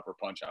shortstop or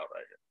punch out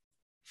right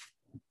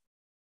here.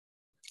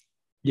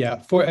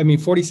 Yeah,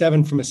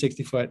 47 from a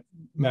 60-foot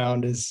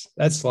mound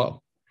that's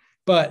slow.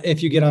 But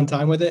if you get on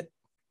time with it,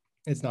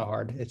 it's not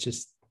hard. It's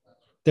just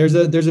there's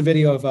a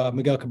video of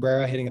Miguel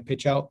Cabrera hitting a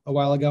pitch out a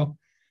while ago,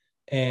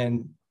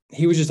 and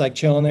he was just like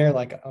chilling there,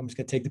 like I'm just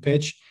gonna take the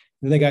pitch.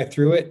 And the guy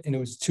threw it, and it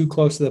was too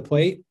close to the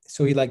plate,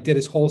 so he like did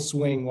his whole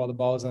swing while the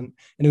ball was on,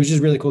 and it was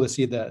just really cool to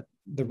see the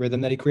rhythm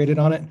that he created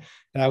on it.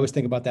 And I always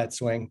think about that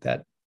swing,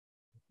 that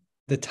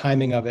the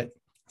timing of it.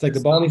 It's like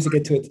the ball needs to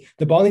get to it.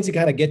 The ball needs to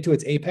kind of get to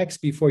its apex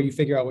before you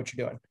figure out what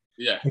you're doing.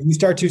 Yeah. If you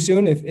start too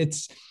soon, if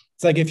it's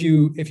like if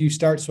you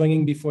start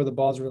swinging before the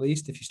ball's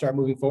released, if you start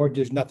moving forward,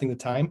 there's nothing to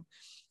time.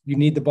 You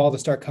need the ball to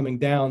start coming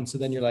down, so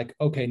then you're like,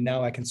 okay,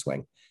 now I can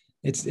swing.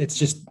 It's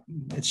just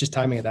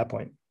timing at that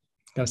point.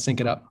 Got to sync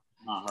it up.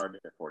 Not hard to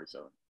hit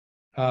 47.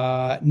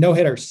 No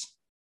hitters.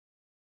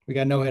 We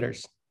got no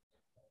hitters.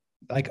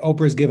 Like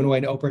Oprah's giving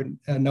away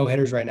no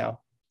hitters right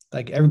now.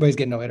 Like everybody's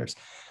getting no hitters.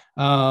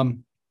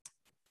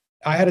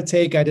 I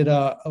did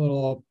a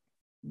little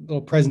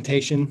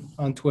presentation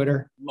on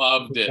Twitter.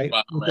 Loved it.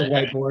 With the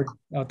whiteboard.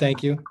 Oh,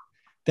 thank you.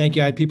 I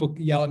had people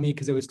yell at me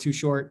because it was too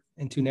short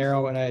and too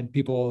narrow, and I had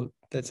people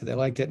that said they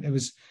liked it. It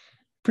was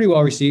pretty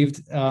well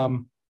received.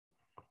 And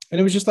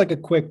it was just like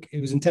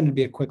it was intended to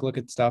be a quick look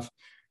at stuff.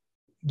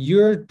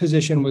 Your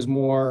position was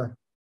more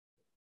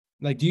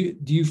like, do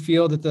you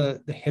feel that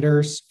the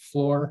hitter's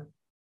floor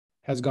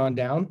has gone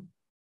down?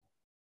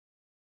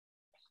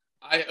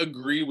 I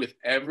agree with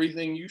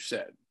everything you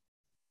said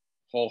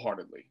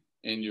wholeheartedly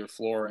in your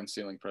floor and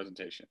ceiling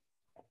presentation.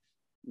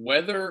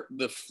 Whether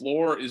the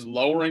floor is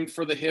lowering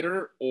for the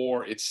hitter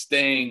or it's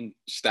staying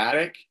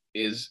static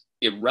is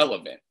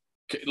irrelevant.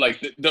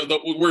 Like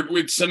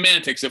we're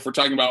semantics if we're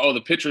talking about, the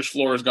pitcher's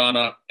floor has gone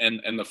up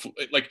and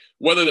like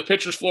whether the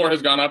pitcher's floor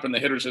has gone up and the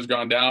hitter's has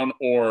gone down,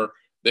 or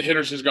the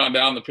hitter's has gone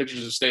down, the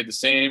pitcher's has stayed the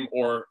same,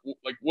 or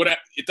like what,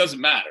 it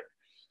doesn't matter.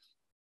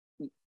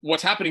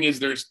 What's happening is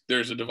there's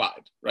a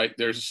divide, right?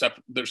 There's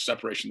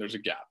separation, there's a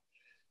gap.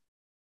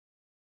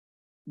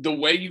 The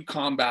way you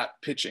combat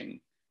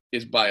pitching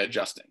is by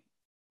adjusting.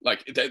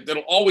 Like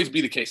that'll always be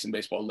the case in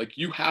baseball. Like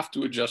you have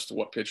to adjust to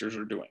what pitchers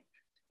are doing.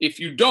 If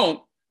you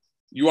don't,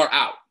 you are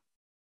out,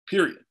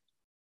 period.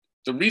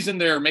 The reason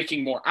they're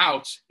making more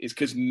outs is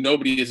because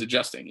nobody is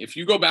adjusting. If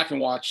you go back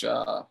and watch,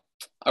 for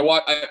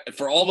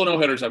all the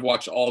no-hitters, I've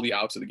watched all the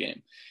outs of the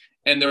game.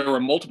 And there were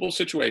multiple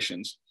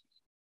situations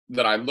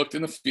that I looked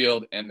in the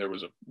field and there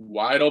was a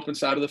wide open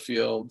side of the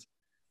field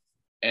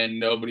and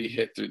nobody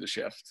hit through the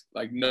shift.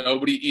 Like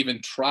nobody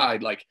even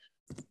tried. Like,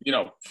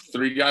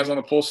 3 guys on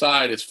the pull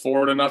side, it's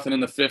 4-0 in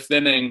the 5th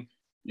inning.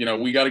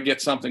 We got to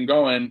get something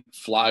going.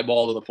 Fly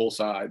ball to the pull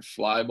side,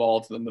 fly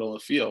ball to the middle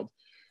of the field.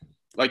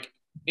 Like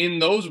in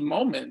those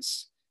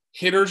moments,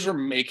 hitters are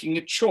making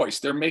a choice.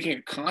 They're making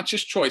a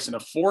conscious choice in a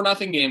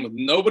 4-0 game with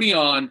nobody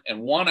on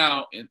and 1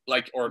 out,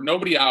 or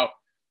nobody out,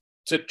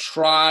 to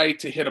try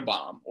to hit a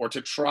bomb or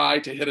to try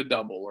to hit a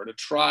double or to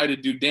try to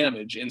do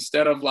damage,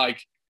 instead of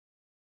like,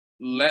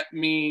 let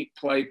me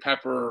play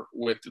pepper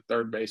with the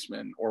third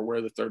baseman or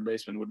where the third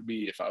baseman would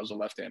be if I was a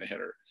left-handed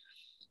hitter.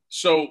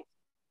 So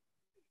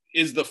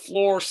is the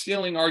floor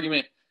ceiling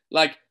argument,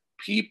 like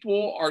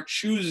people are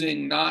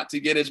choosing not to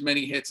get as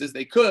many hits as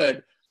they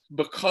could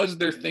because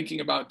they're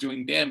thinking about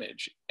doing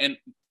damage. And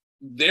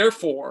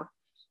therefore,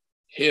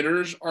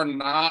 hitters are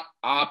not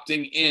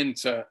opting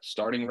into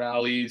starting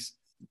rallies,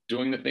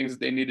 doing the things that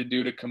they need to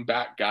do to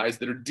combat guys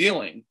that are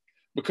dealing.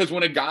 Because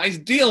when a guy's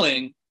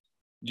dealing,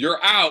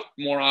 you're out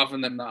more often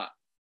than not.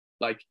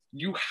 Like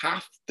you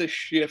have to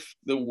shift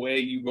the way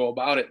you go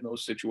about it in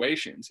those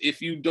situations.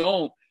 If you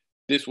don't,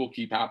 this will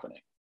keep happening.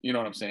 You know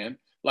what I'm saying?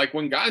 Like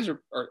when guys are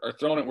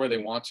throwing it where they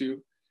want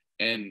to,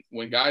 and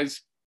when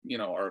guys,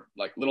 are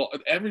like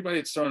everybody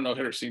that's throwing a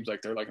no-hitter seems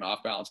like they're like an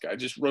off-balance guy.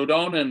 Just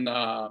Rodon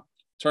and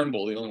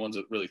Turnbull, the only ones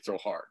that really throw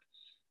hard.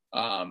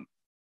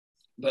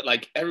 But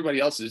like everybody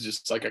else is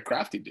just like a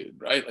crafty dude,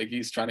 right? Like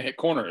he's trying to hit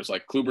corners,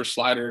 like Kluber's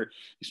slider.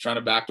 He's trying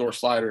to backdoor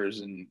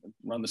sliders and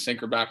run the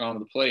sinker back onto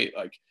the plate.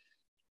 Like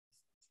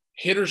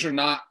hitters are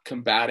not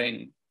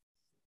combating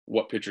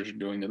what pitchers are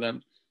doing to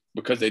them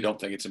because they don't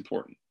think it's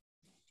important.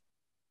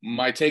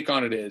 My take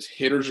on it is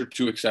hitters are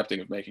too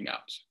accepting of making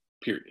outs,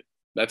 period.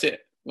 That's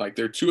it. Like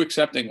they're too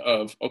accepting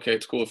of, okay,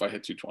 it's cool if I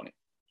hit 220.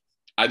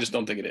 I just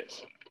don't think it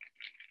is.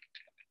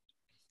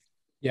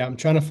 Yeah, I'm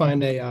trying to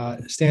find a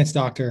stance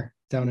doctor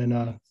down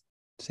in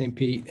St.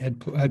 Pete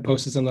had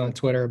posted something on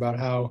Twitter about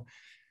how,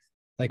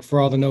 like, for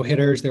all the no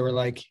hitters, there were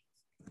like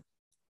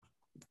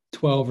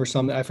 12 or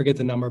something. I forget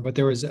the number, but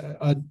there was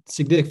a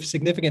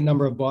significant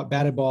number of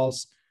batted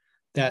balls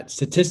that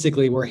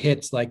statistically were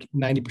hits like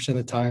 90% of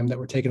the time that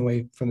were taken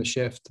away from the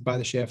shift by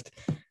the shift.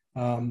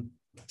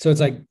 So it's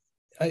like,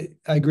 I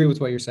agree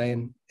with what you're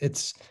saying.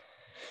 It's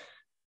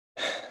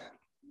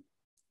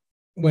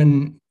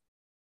when,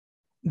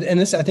 and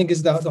this I think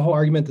is the whole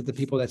argument that the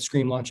people that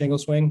scream launch angle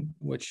swing,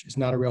 which is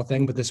not a real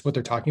thing, but this is what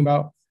they're talking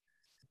about.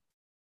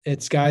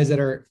 It's guys that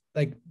are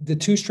like the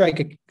two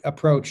strike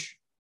approach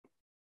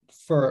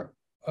for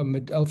a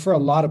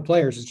lot of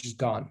players is just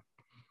gone.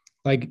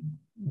 Like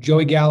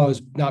Joey Gallo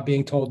is not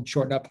being told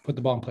shorten up and put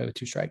the ball in play with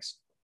two strikes.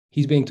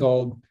 He's being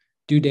told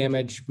do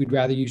damage. We'd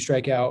rather you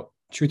strike out,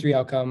 true three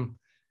outcome.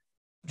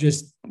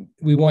 Just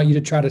we want you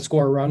to try to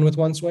score a run with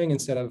one swing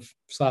instead of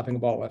slapping a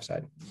ball left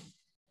side.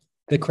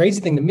 The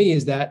crazy thing to me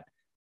is that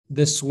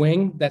the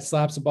swing that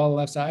slaps the ball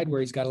left side, where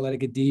he's got to let it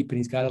get deep and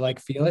he's got to like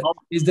feel it,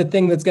 is the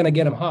thing that's going to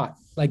get him hot.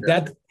 Like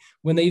that,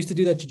 when they used to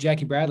do that to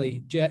Jackie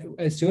Bradley,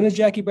 as soon as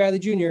Jackie Bradley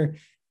Jr.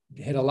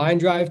 hit a line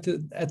drive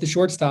at the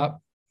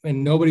shortstop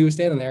and nobody was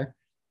standing there,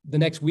 the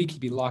next week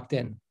he'd be locked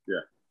in. Yeah.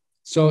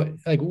 So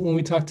like when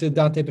we talked to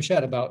Dante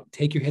Bichette about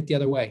take your hit the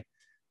other way,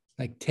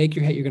 like take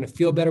your hit, you're going to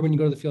feel better when you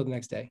go to the field the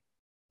next day.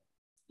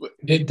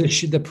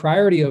 The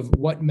priority of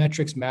what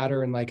metrics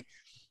matter and like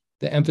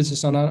the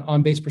emphasis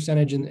on base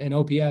percentage and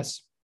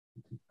OPS,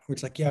 where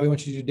it's like, yeah, we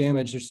want you to do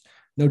damage. There's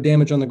no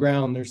damage on the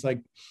ground. There's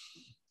like,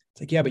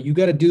 it's like, yeah, but you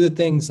got to do the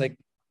things like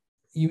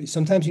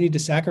sometimes you need to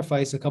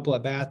sacrifice a couple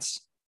of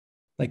bats,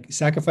 like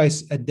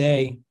sacrifice a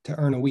day to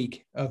earn a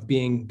week of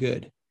being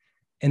good.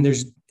 And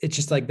it's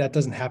just like, that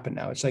doesn't happen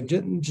now. It's like,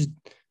 just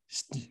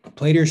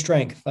play to your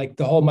strength. Like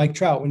the whole Mike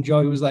Trout, when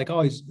Joey was like,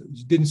 oh, he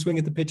didn't swing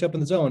at the pitch up in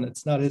the zone.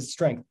 It's not his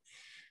strength.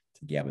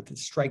 It's like, yeah, but the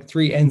strike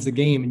three ends the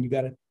game and you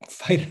got to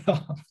fight it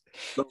off.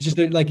 It's just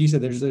like you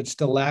said, there's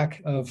just a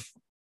lack of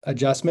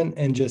adjustment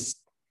and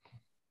just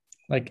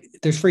like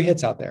there's free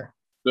hits out there.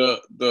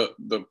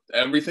 The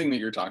everything that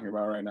you're talking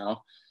about right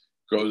now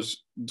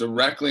goes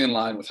directly in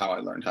line with how I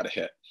learned how to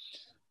hit.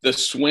 The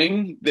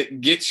swing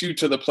that gets you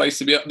to the place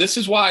to be. This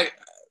is why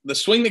the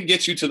swing that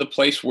gets you to the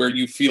place where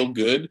you feel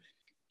good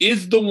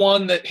is the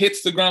one that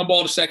hits the ground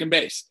ball to second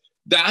base.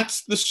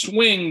 That's the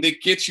swing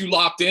that gets you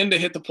locked in to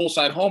hit the pull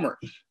side homer.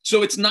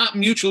 So it's not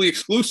mutually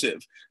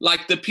exclusive.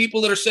 Like the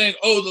people that are saying,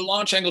 oh, the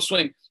launch angle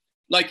swing,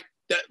 like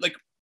that, like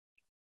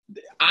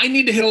I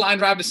need to hit a line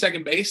drive to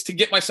second base to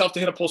get myself to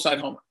hit a pull side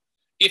homer.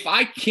 If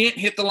I can't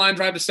hit the line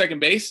drive to second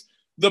base,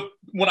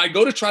 when I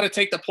go to try to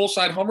take the pull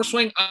side homer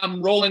swing,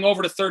 I'm rolling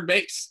over to third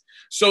base.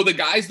 So the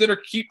guys that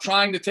keep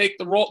trying to take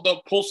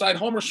the pull side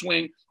homer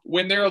swing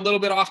when they're a little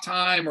bit off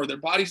time or their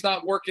body's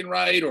not working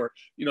right or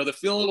they're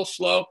feeling a little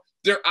slow,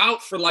 they're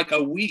out for like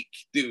a week,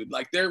 dude.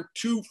 Like they're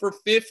 2 for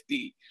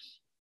 50.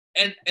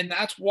 And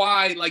that's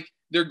why like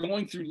they're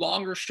going through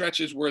longer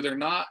stretches where they're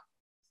not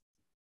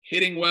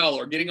hitting well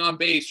or getting on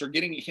base or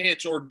getting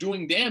hits or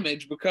doing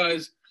damage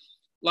because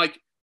like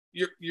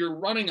you're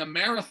running a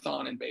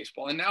marathon in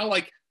baseball. And now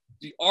like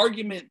the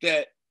argument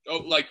that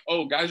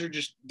guys are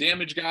just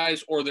damage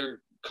guys or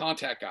they're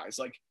contact guys.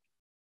 Like,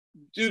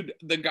 dude,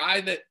 the guy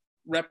that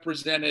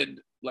represented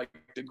like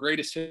the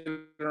greatest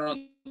hitter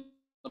on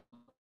the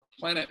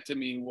planet to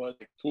me was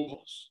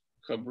Pujols,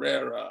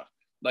 Cabrera,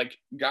 like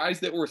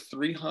guys that were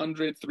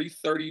 300,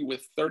 330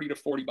 with 30 to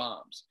 40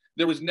 bombs.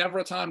 There was never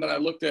a time that I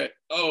looked at,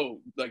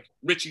 like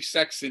Richie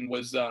Sexton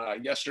was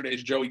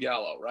yesterday's Joey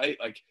Gallo, right?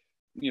 Like,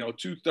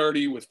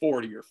 230 with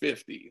 40 or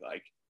 50,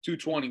 like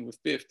 220 with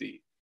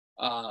 50.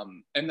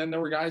 And then there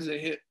were guys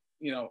that hit,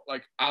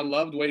 like I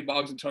loved Wade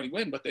Boggs and Tony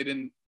Gwynn, but they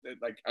didn't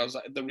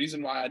the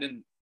reason why I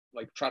didn't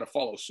like try to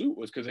follow suit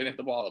was because they didn't hit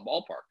the ball at the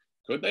ballpark.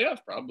 Could they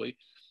have? Probably.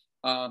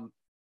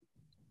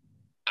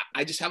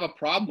 I just have a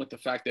problem with the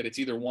fact that it's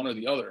either one or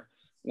the other.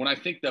 When I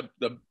think the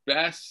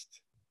best,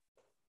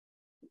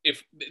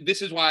 if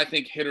this is why I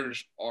think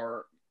hitters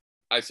are,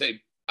 I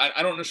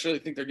don't necessarily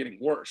think they're getting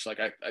worse. Like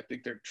I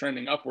think they're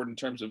trending upward in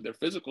terms of their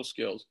physical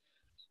skills,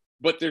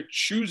 but they're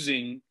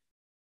choosing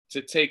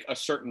to take a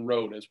certain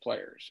road as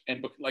players.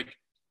 And like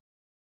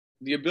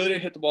the ability to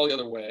hit the ball the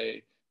other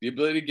way, the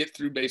ability to get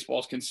through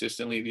baseballs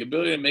consistently, the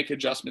ability to make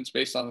adjustments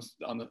based on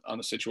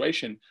the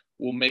situation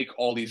will make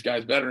all these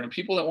guys better. And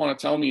people that want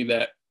to tell me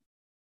that,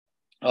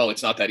 oh,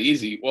 it's not that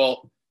easy.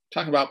 Well,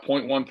 talk about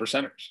 0.1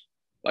 percenters,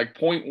 like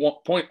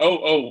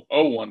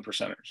 0.0001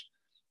 percenters.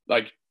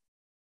 Like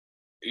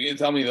you can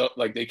tell me that,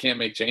 like they can't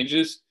make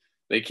changes.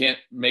 They can't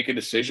make a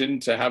decision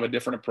to have a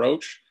different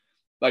approach.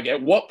 Like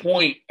at what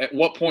point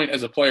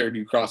as a player do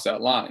you cross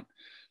that line?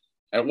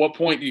 At what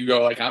point do you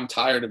go like, I'm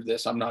tired of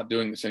this. I'm not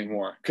doing this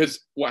anymore. Because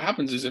what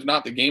happens is if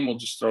not, the game will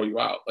just throw you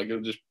out. Like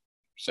it'll just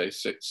say,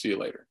 see you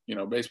later.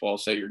 Baseball will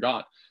say you're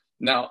gone.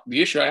 Now,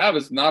 the issue I have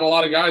is not a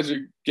lot of guys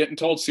are getting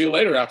told see you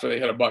later after they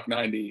hit a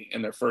 $190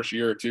 in their first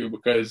year or two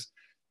because,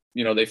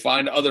 they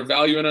find other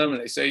value in him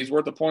and they say he's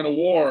worth a point of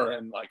WAR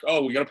and like,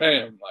 oh, we got to pay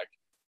him. Like,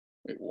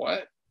 wait,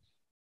 what?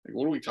 Like,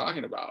 what are we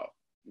talking about?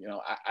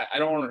 I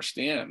don't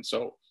understand.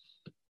 So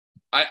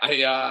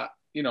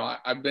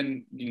I've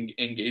been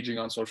engaging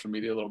on social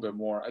media a little bit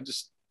more.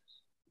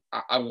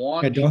 I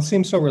want. I don't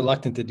seem so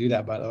reluctant to do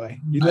that, by the way.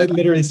 You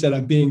literally said,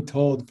 I'm being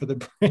told for the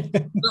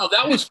brand. No,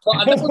 that was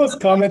fun. I almost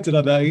commented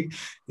on that.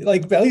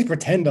 Like, at least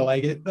pretend to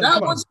like it. Like,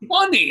 that was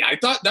funny. I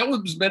thought that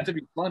was meant to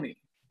be funny.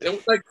 It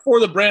was like,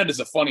 for the brand is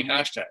a funny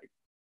hashtag.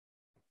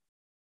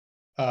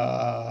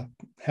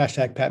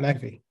 Hashtag Pat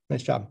McAfee.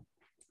 Nice job.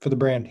 For the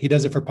brand. He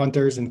does it for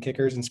punters and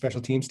kickers and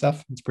special team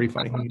stuff. It's pretty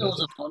funny. That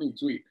was a funny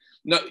tweet.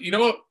 No, you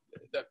know what?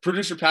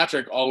 Producer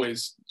Patrick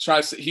always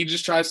tries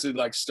to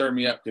like stir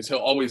me up because he'll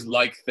always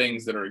like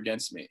things that are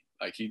against me.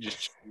 Like he just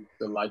chooses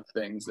to like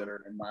things that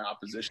are in my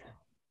opposition.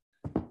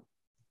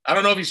 I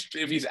don't know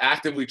if he's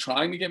actively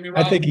trying to get me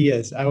wrong. I think he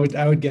is. I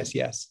would guess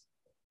yes.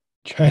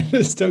 Trying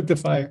to stoke the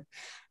fire.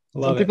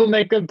 Some people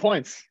make good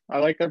points. I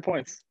like their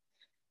points.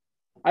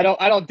 I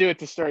don't do it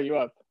to stir you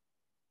up.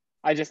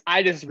 I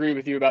disagree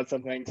with you about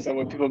something. So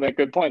when people make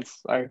good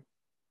points, I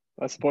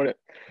support it.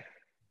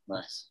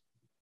 Nice.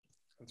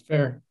 That's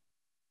fair.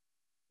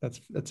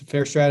 That's a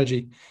fair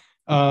strategy.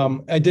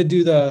 I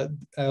did I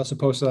also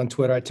posted on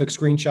Twitter. I took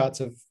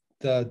screenshots of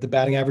the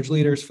batting average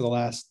leaders for the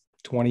last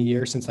 20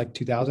 years since like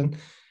 2000,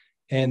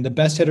 and the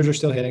best hitters are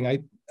still hitting.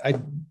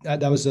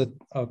 That was a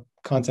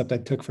concept I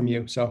took from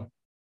you. So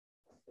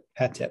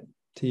hat tip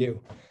to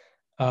you.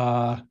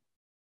 The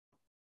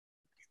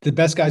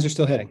best guys are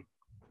still hitting.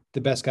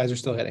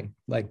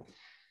 Like,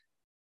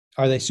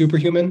 are they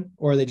superhuman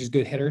or are they just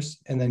good hitters?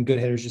 And then good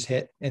hitters just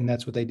hit, and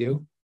that's what they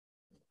do.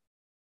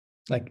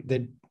 Like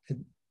they're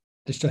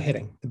still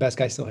hitting. The best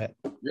guys still hit.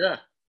 Yeah.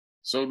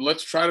 So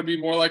let's try to be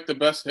more like the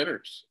best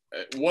hitters.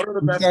 What are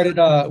the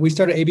best? We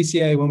started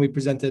ABCA when we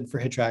presented for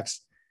HitTrax.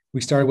 We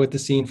started with the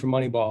scene from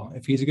Moneyball.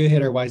 If he's a good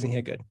hitter, why isn't he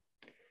hit good?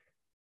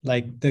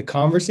 Like, the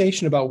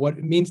conversation about what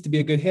it means to be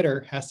a good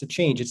hitter has to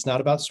change. It's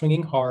not about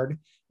swinging hard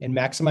and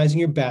maximizing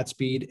your bat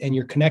speed and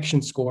your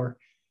connection score.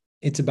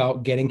 It's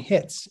about getting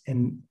hits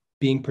and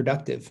being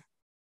productive.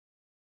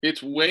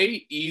 It's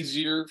way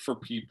easier for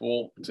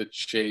people to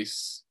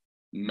chase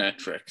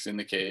metrics in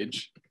the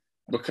cage,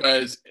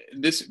 because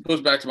this goes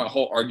back to my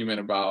whole argument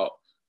about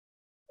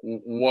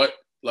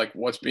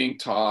what's being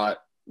taught,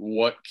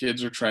 what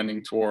kids are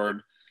trending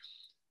toward.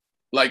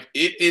 Like,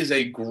 it is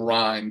a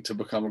grind to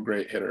become a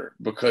great hitter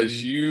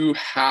because you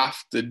have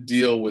to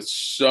deal with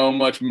so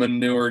much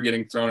manure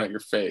getting thrown at your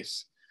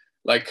face.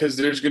 Like, because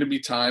there's going to be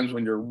times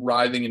when you're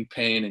writhing in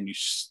pain and you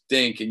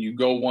stink and you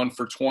go 1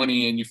 for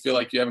 20 and you feel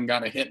like you haven't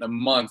gotten a hit in a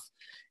month.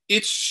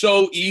 It's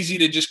so easy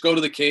to just go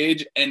to the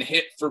cage and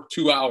hit for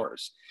 2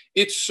 hours.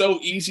 It's so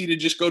easy to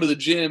just go to the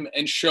gym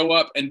and show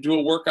up and do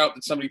a workout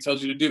that somebody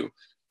tells you to do.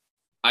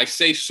 I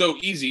say so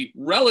easy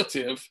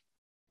relative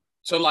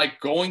to like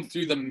going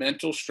through the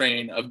mental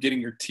strain of getting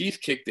your teeth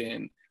kicked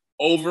in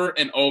over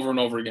and over and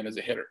over again as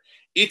a hitter.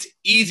 It's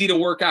easy to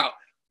work out.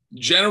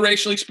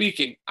 Generationally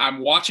speaking, I'm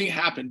watching it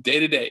happen day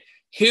to day.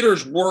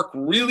 Hitters work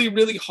really,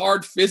 really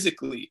hard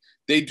physically.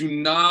 They do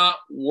not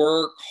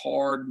work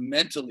hard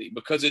mentally,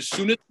 because as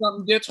soon as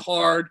something gets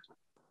hard,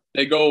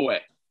 they go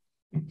away.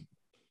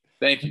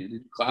 Thank you. Did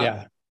you clap?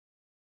 Yeah.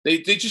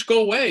 They just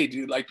go away,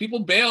 dude. Like, people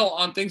bail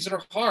on things that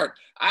are hard.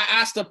 I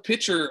asked a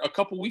pitcher a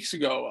couple weeks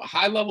ago, a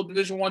high-level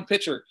Division I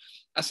pitcher.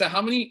 I said,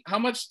 how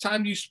much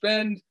time do you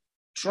spend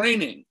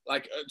training?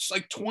 Like, it's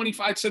like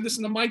 25. I said this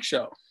in the Mike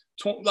show.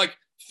 Like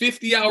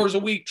 50 hours a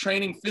week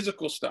training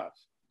physical stuff.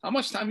 How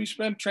much time do you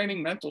spend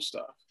training mental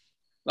stuff?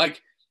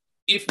 Like,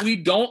 if we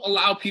don't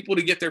allow people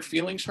to get their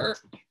feelings hurt,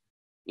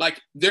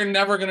 like, they're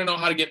never going to know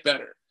how to get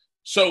better.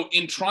 So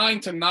in trying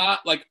to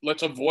not, like,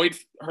 let's avoid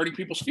hurting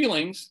people's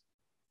feelings,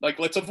 like,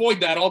 let's avoid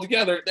that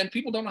altogether, then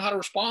people don't know how to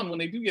respond when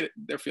they do get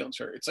their feelings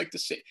hurt. It's like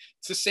it's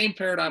the same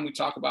paradigm we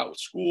talk about with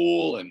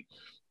school and,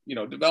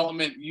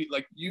 development,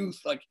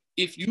 youth. Like,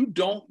 if you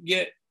don't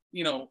get,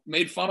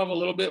 made fun of a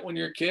little bit when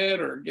you're a kid,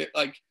 or get,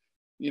 like,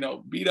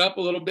 beat up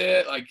a little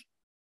bit, like,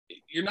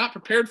 you're not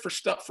prepared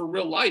for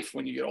real life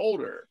when you get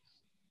older.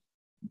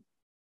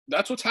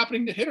 That's what's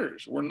happening to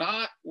hitters. We're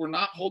not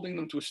holding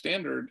them to a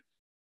standard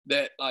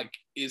that, like,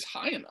 is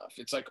high enough.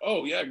 It's like,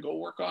 oh yeah, go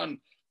work on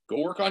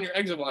your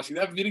exit velocity.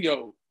 That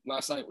video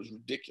last night was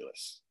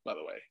ridiculous, by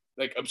the way,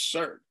 like,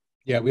 absurd.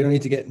 Yeah, we don't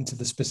need to get into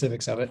the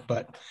specifics of it,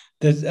 but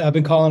I've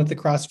been calling it the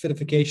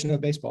CrossFitification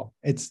of baseball.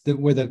 It's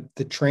where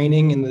the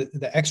training and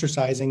the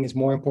exercising is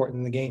more important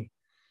than the game.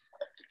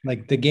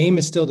 Like, the game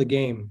is still the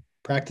game.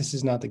 Practice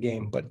is not the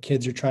game, but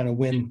kids are trying to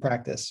win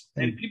practice.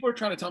 And people are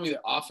trying to tell me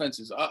that offense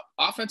is up.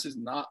 Offense is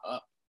not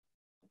up.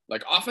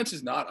 Like, offense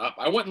is not up.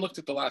 I went and looked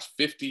at the last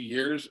 50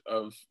 years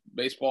of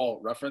baseball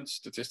reference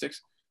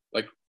statistics.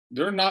 Like,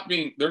 they're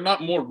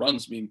not more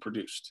runs being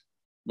produced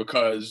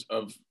because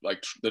of,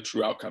 like, the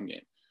true outcome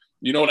game.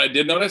 You know what I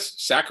did notice?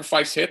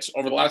 Sacrifice hits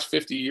over the last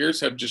 50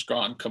 years have just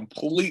gone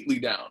completely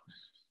down.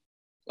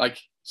 Like,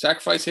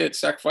 sacrifice hits,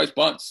 sacrifice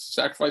bunts,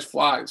 sacrifice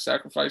flies,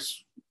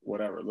 sacrifice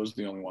whatever. Those are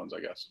the only ones, I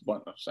guess.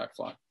 Bunt, sack,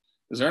 fly.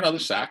 Is there another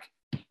sack?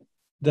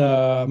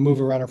 The move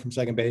a runner from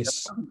second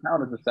base. That doesn't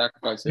count as a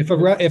sacrifice hit.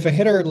 If a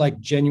hitter, like,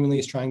 genuinely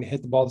is trying to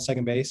hit the ball to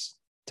second base,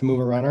 to move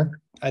a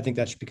runner, I think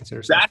that should be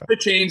considered That's sacrifice. the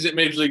change that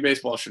Major League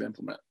Baseball should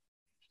implement.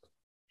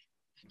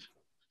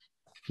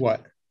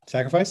 What?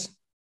 Sacrifice?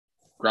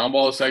 Ground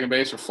ball to second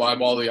base or fly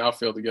ball to the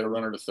outfield to get a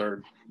runner to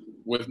third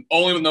with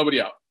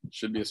nobody out.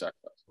 Should be a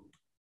sacrifice.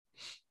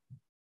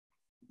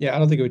 Yeah, I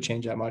don't think it would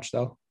change that much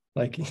though.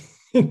 Like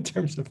in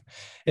terms of,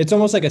 it's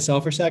almost like a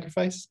selfish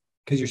sacrifice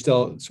because you're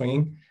still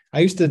swinging. I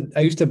used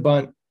to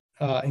bunt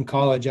in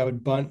college. I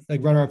would bunt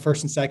like runner on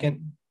first and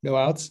second, no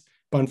outs,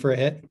 bunt for a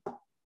hit.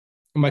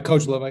 And my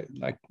coach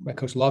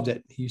loved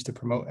it. He used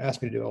to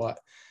ask me to do it a lot.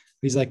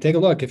 He's like, take a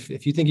look.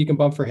 If you think you can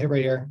bump for a hit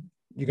right here,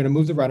 you're going to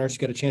move the runners. You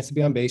get a chance to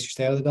be on base. You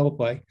stay out of the double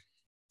play.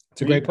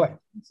 It's a great play.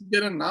 You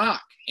get a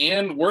knock,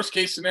 and worst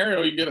case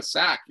scenario, you get a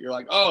sack. You're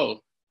like, oh,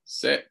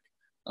 sick.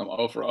 I'm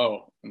 0 for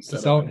 0.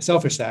 Instead of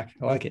selfish sack.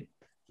 I like it.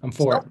 I'm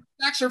for it.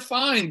 Sacks are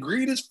fine.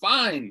 Greed is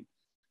fine.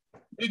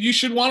 You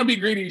should want to be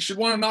greedy. You should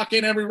want to knock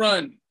in every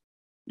run.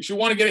 You should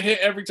want to get a hit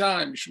every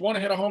time. You should want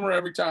to hit a homer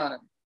every time.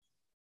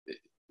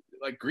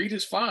 Like greed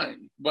is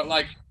fine, but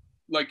like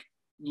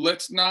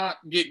let's not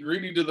get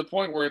greedy to the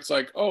point where it's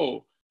like,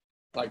 oh,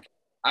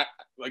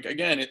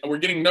 again, we're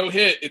getting no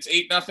hit. It's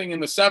 8-0 in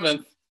the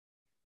 7th,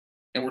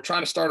 and we're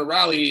trying to start a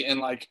rally. And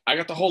like, I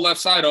got the whole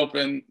left side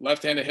open,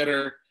 left-handed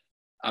hitter.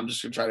 I'm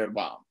just gonna try to hit a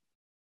bomb.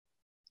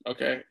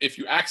 Okay, if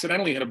you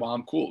accidentally hit a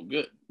bomb, cool,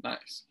 good,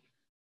 nice.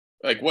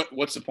 Like,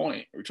 what's the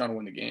point? We're trying to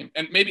win the game,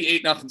 and maybe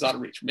 8-0's out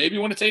of reach. Maybe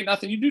when it's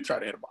 8-0, you do try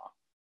to hit a bomb.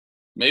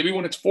 Maybe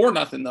when it's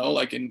 4-0 though,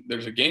 like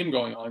there's a game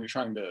going on, you're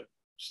trying to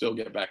still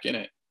get back in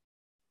it.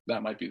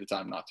 That might be the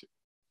time not to.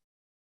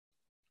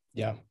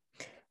 Yeah.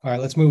 All right,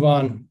 let's move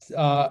on.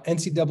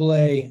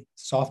 NCAA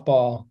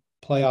softball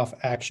playoff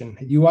action.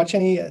 Did you watch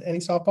any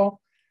softball?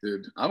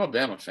 Dude, I'm a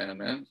Bama fan,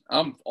 man.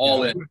 I'm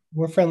all in.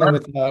 We're friendly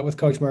with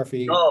Coach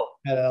Murphy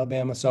at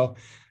Alabama. So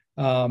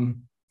I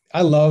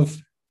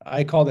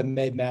called it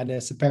May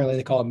Madness. Apparently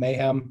they call it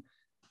Mayhem.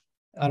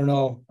 I don't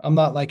know. I'm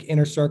not like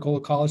inner circle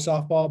of college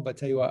softball, but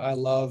tell you what, I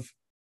love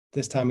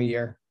this time of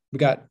year. We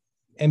got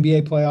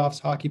NBA playoffs,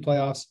 hockey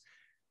playoffs,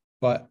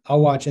 but I'll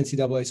watch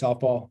NCAA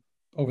softball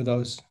over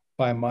those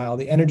by a mile.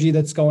 The energy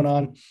that's going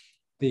on,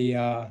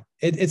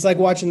 it's like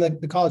watching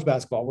the college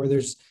basketball where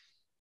there's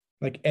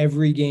like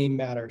every game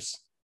matters.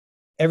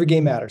 Every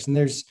game matters. And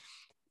there's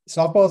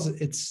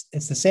softballs,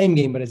 it's the same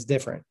game, but it's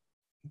different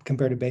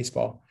compared to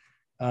baseball.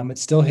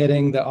 It's still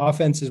hitting. The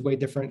offense is way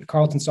different.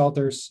 Carlton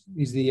Salters,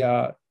 he's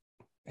the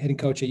hitting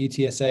coach at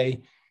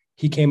UTSA.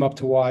 He came up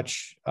to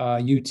watch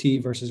UT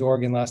versus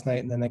Oregon last night,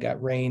 and then they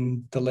got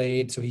rain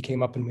delayed. So he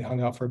came up and we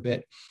hung out for a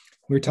bit.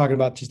 We were talking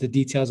about just the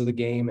details of the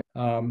game.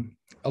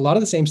 A lot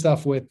of the same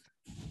stuff with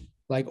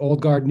like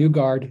old guard, new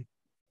guard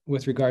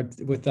with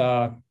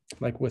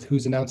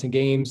who's announcing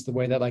games, the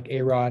way that like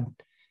A-Rod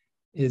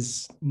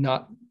is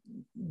not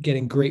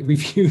getting great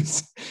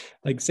reviews.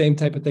 Like same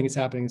type of thing is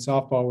happening in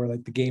softball where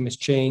like the game has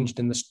changed,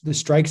 and the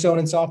strike zone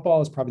in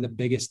softball is probably the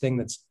biggest thing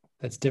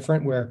that's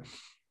different, where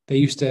they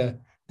used to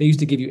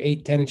give you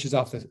 8-10 inches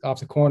off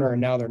the corner,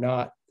 and now they're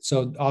not.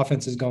 So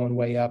offense is going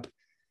way up.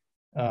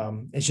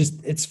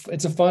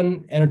 It's a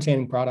fun,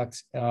 entertaining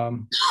product.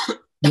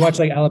 You watch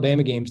like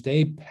Alabama games,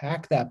 they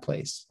pack that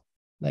place.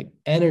 Like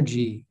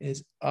energy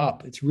is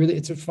up. It's really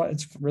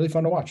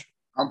fun to watch.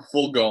 I'm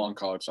full go on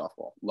college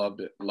softball.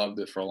 Loved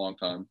it for a long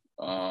time.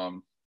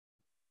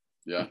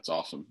 Yeah, it's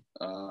awesome.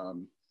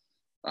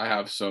 I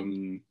have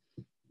some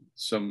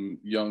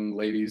young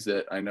ladies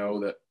that I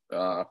know that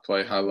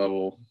play high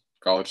level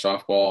college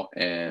softball,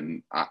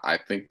 and I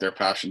think their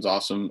passion's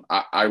awesome.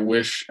 I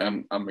wish,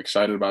 and I'm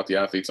excited about the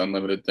Athletes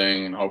Unlimited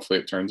thing, and hopefully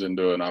it turns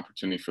into an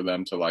opportunity for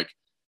them to like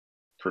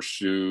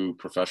pursue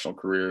professional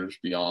careers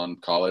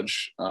beyond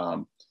college.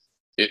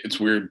 It's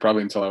weird,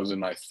 probably until I was in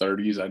my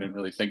 30s, I didn't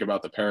really think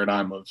about the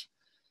paradigm of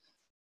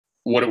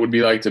what it would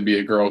be like to be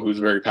a girl who's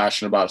very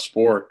passionate about a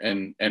sport,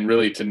 and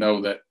really to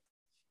know that,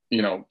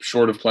 you know,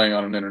 short of playing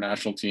on an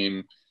international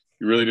team,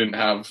 you really didn't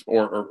have,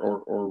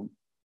 or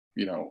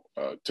you know,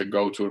 to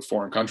go to a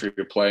foreign country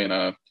to play in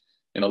a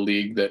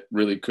league that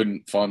really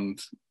couldn't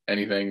fund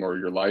anything or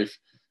your life.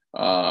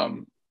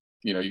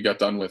 You know, you got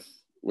done with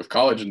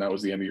college and that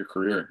was the end of your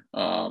career.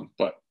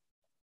 But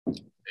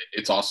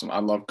it's awesome. I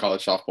love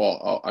college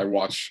softball. I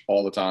watch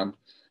all the time.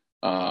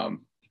 I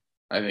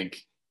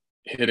think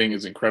hitting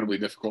is incredibly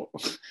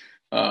difficult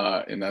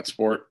in that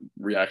sport.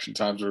 Reaction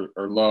times are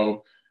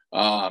low.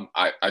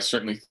 I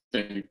certainly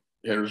think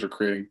hitters are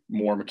creating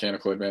more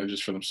mechanical advantages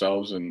for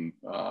themselves, and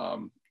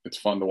it's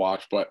fun to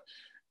watch. But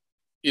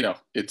you know,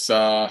 it's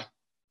a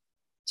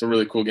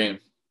really cool game.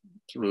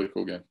 It's a really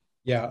cool game.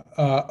 Yeah,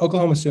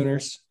 Oklahoma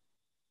Sooners,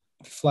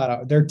 flat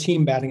out, their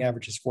team batting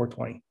average is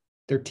 420.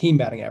 Their team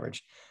batting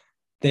average.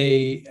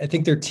 I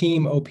think their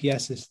team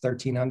OPS is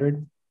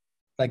 1,300.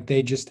 Like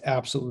they just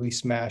absolutely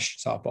smash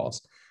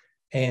softballs.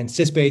 And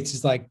Sis Bates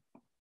is like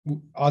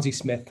Ozzie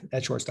Smith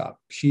at shortstop.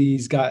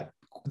 She's got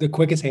the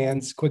quickest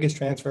hands, quickest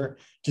transfer,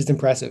 just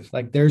impressive.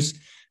 Like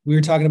we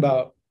were talking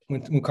about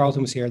when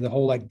Carlton was here, the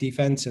whole like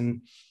defense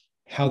and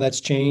how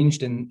that's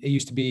changed. And it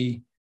used to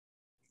be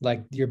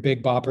like your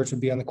big boppers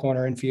would be on the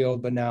corner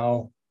infield, but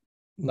now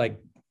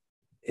like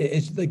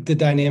it's like the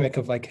dynamic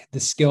of like the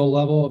skill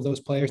level of those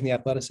players and the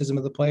athleticism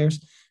of the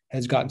players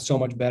has gotten so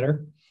much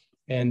better.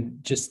 And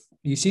just,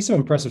 you see some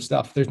impressive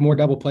stuff. There's more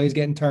double plays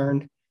getting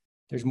turned.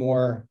 There's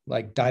more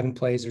like diving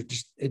plays, or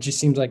just, it just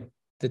seems like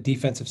the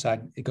defensive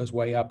side, it goes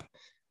way up.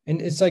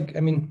 And it's like,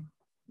 I mean,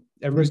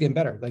 everybody's getting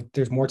better. Like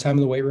there's more time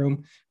in the weight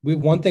room.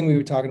 One thing we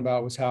were talking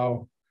about was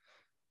how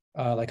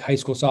like high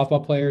school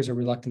softball players are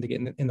reluctant to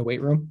get in the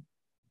weight room.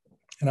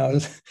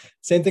 And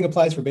same thing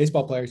applies for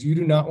baseball players. You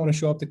do not want to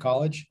show up to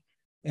college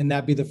and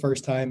that be the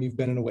first time you've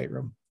been in a weight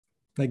room.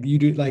 Like you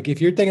do, like if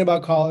you're thinking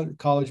about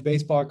college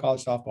baseball or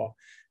college softball,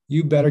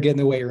 you better get in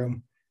the weight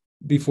room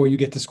before you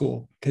get to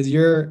school, because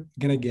you're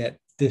going to get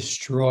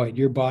destroyed.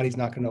 Your body's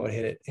not going to know what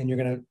hit it, and you're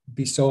going to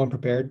be so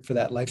unprepared for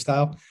that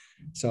lifestyle.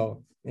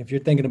 So if you're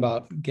thinking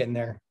about getting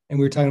there, and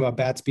we were talking about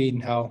bat speed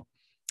and how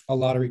a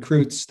lot of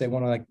recruits, they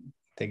want to like,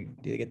 they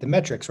get the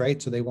metrics,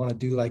 right? So they want to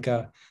do like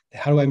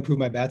how do I improve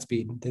my bat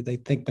speed? They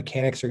think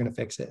mechanics are going to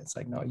fix it. It's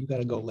like, no, you got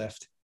to go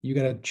lift. You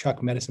got to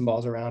chuck medicine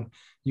balls around.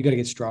 You got to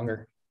get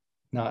stronger,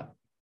 not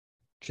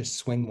just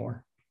swing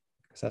more,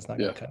 because that's not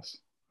going to cut.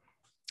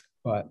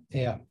 But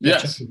yeah,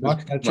 yes,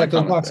 got to check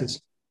those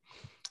boxes.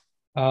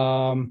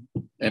 And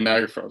now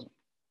you're frozen.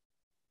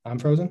 I'm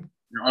frozen.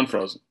 You're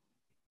unfrozen.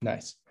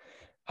 Nice.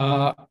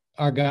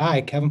 Our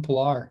guy Kevin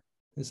Pillar.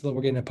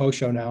 We're getting a post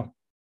show now.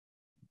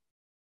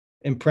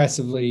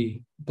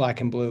 Impressively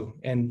black and blue,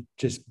 and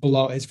just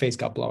below his face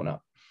got blown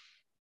up.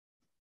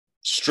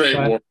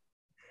 Straight.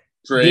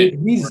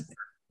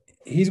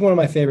 He's one of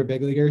my favorite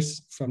big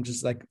leaguers from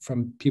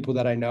people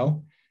that I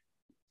know.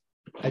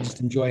 I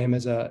just enjoy him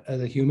as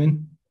a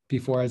human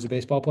before as a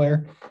baseball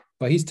player,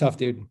 but he's tough,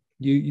 dude.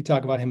 You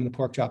talk about him in the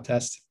pork chop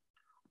test.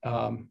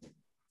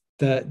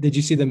 Did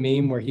you see the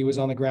meme where he was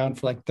on the ground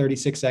for like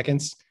 36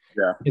 seconds,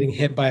 getting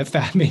hit by a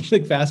fat major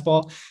league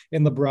fastball,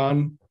 and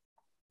LeBron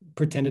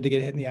pretended to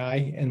get hit in the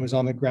eye and was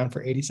on the ground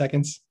for 80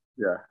 seconds?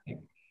 Yeah.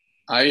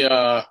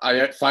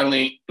 I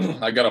finally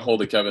I got a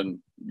hold of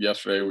Kevin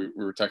yesterday. We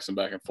were texting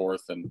back and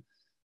forth, and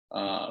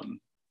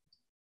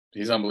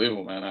he's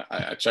unbelievable, man.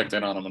 I checked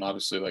in on him, and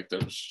obviously like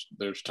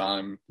there's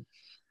time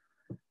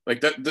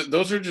like that.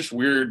 Those are just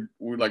weird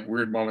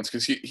moments,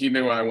 because he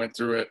knew I went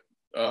through it,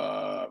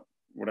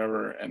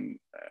 whatever, and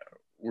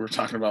we were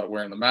talking about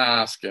wearing the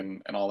mask and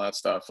all that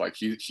stuff. Like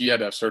he had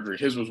to have surgery.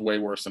 His was way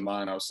worse than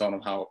mine. I was telling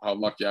him how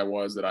lucky I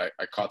was that I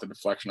caught the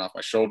deflection off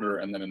my shoulder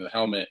and then into the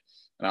helmet.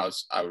 And I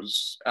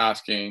was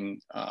asking,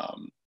 I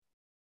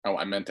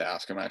meant to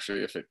ask him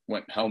actually if it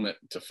went helmet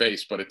to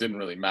face, but it didn't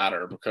really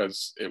matter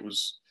because it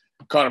was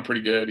caught him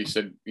pretty good. He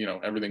said,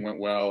 everything went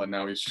well, and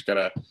now he's just got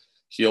to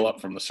heal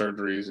up from the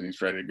surgeries and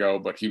he's ready to go.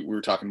 But we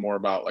were talking more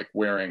about like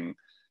wearing,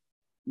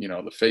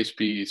 the face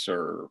piece,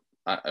 or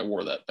I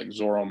wore that like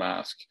Zorro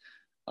mask.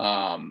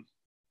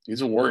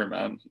 He's a warrior,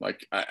 man.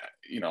 Like, I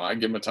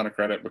give him a ton of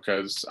credit,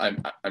 because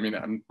I'm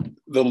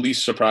the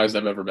least surprised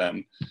I've ever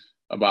been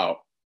about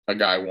a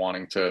guy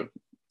wanting to,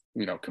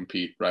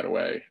 compete right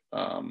away.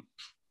 I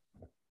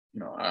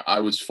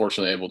was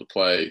fortunately able to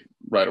play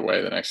right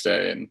away the next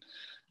day, and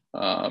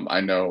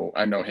I know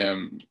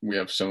him. We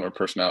have similar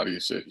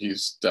personalities.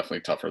 He's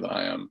definitely tougher than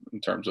I am in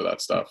terms of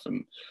that stuff,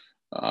 and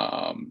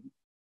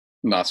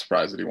not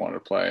surprised that he wanted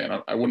to play.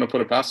 And I wouldn't have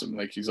put it past him.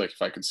 Like, he's like,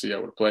 if I could see, I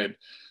would have played.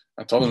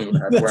 I told him he would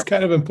have had to That's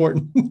kind of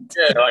important.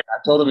 Yeah, like I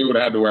told him he would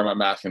have had to wear my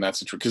mask, and that's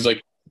the truth. Because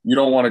like, you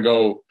don't want to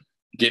go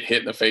get hit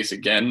in the face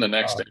again the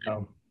next day.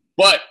 No.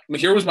 But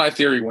here was my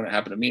theory when it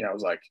happened to me. I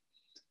was like,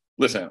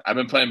 listen, I've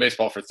been playing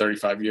baseball for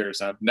 35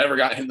 years. And I've never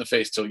got hit in the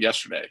face till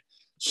yesterday.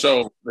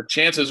 So the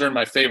chances are in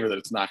my favor that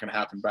it's not going to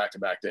happen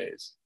back-to-back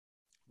days.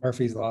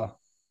 Murphy's Law.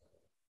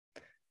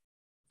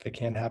 If it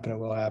can't happen, it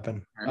will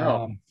happen.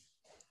 I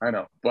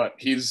know. But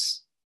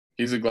he's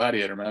a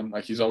gladiator, man.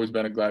 Like, he's always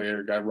been a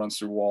gladiator. Guy runs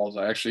through walls.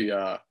 I actually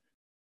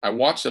I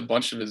watched a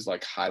bunch of his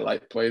like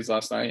highlight plays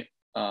last night.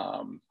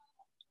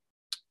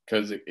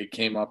 Because it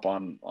came up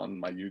on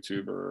my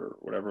YouTube or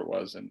whatever it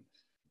was. And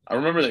I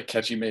remember that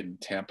catch he made in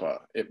Tampa.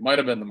 It might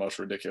have been the most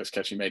ridiculous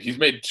catch he made. He's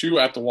made two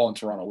at the wall in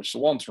Toronto, which the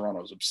wall in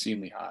Toronto is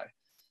obscenely high.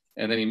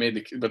 And then he made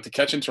the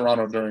catch in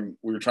Toronto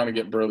we were trying to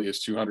get Burley his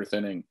 200th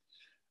inning,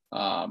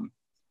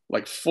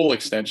 like full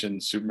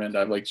extension Superman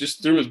dive, like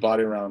just threw his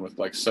body around with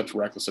like such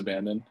reckless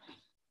abandon.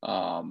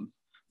 And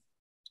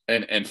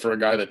for a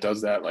guy that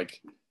does that, like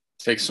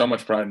takes so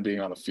much pride in being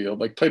on the field,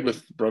 like played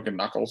with broken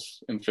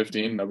knuckles in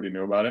 15. Nobody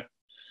knew about it.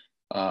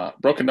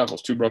 Broken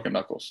knuckles, 2 broken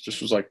knuckles,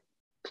 just was like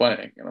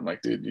playing. And I'm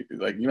like, dude,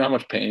 you know how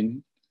much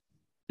pain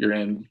you're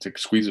in to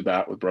squeeze a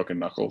bat with broken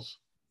knuckles?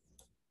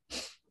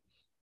 It's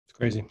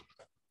crazy.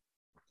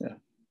 Yeah.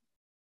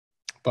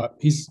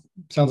 But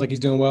sounds like he's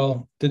doing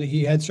well.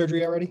 He had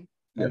surgery already?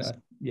 Yes.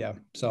 Yeah.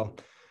 So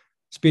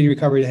speedy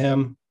recovery to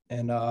him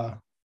and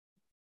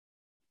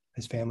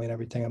his family and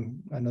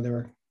everything. I know they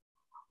were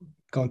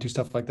going through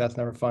stuff like that. It's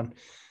never fun.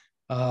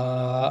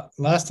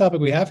 Last topic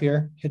we have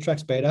here,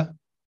 Hitrex Beta.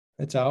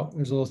 It's out.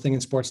 There's a little thing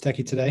in Sports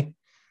Techie today.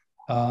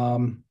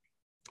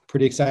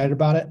 Pretty excited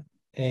about it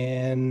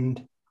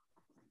and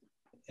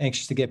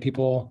anxious to get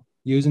people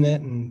using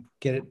it and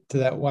get it to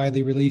that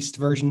widely released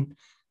version.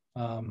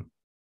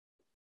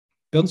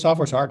 Building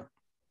software is hard.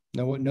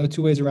 No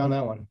two ways around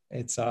that one.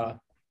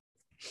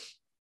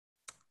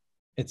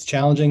 It's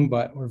challenging,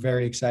 but we're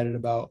very excited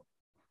about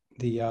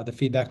the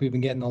feedback we've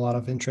been getting, a lot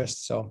of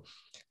interest. So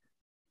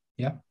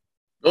yeah.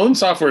 Building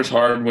software is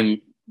hard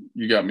when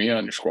you got me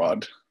on your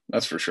squad.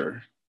 That's for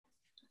sure.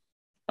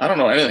 I don't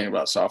know anything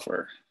about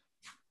software.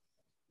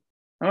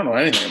 I don't know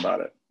anything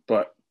about it,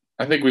 but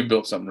I think we've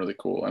built something really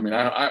cool. I mean,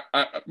 I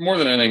more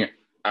than anything,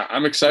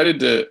 I'm excited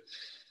to,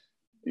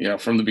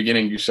 from the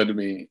beginning, you said to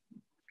me,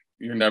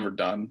 you're never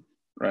done.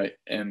 Right.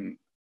 And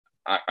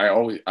I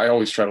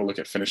always try to look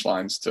at finish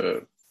lines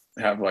to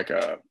have like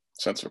a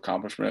sense of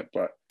accomplishment,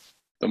 but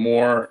the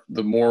more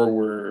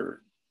we're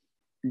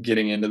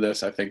getting into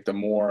this, I think the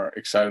more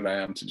excited I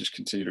am to just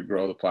continue to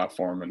grow the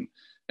platform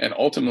and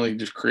ultimately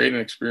just create an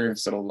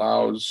experience that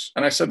allows,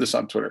 and I said this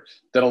on Twitter,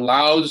 that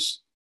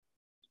allows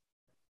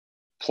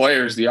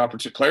players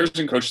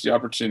and coaches the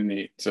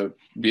opportunity to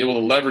be able to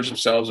leverage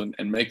themselves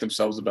and make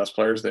themselves the best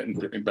players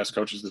and best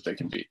coaches that they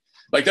can be.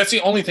 Like, that's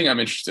the only thing I'm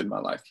interested in my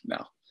life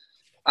now.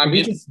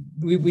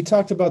 We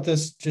talked about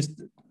this just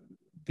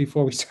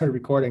before we started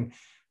recording.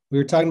 We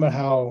were talking about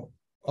how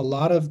a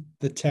lot of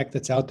the tech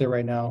that's out there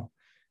right now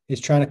is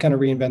trying to kind of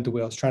reinvent the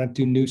wheel. It's trying to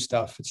do new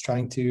stuff. It's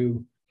trying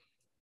to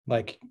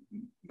like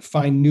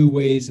find new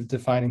ways of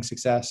defining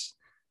success.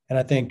 And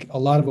I think a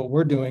lot of what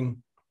we're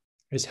doing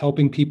is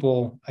helping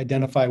people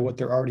identify what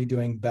they're already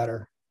doing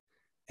better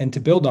and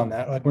to build on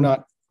that. Like, we're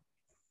not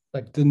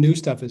like, the new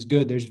stuff is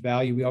good. There's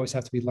value. We always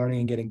have to be learning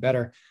and getting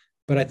better.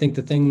 But I think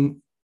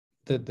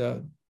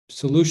the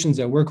solutions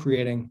that we're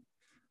creating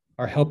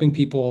are helping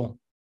people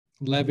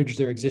leverage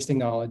their existing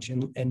knowledge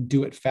and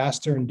do it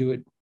faster and do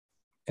it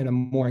in a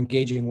more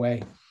engaging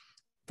way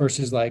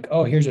versus like,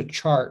 oh, here's a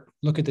chart.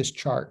 Look at this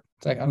chart.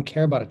 It's like, I don't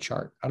care about a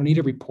chart. I don't need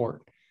a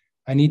report.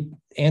 I need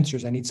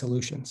answers. I need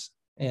solutions.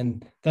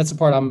 And that's the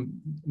part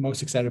I'm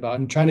most excited about.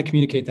 And trying to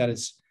communicate that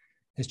is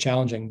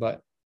challenging,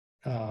 but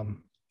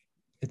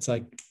it's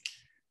like,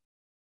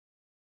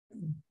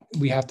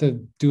 we have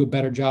to do a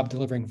better job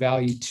delivering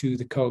value to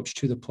the coach,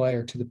 to the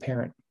player, to the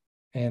parent.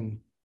 And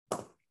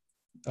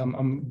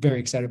I'm very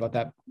excited about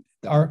that.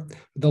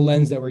 The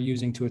lens that we're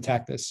using to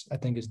attack this, I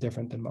think, is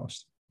different than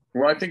most.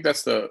 Well, I think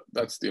that's the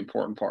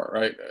important part,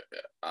 right?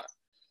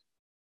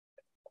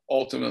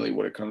 Ultimately,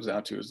 what it comes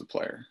down to is the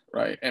player,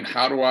 right? And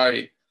how do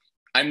I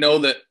know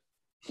that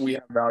we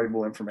have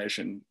valuable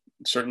information.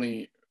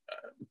 Certainly,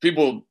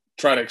 people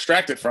try to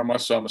extract it from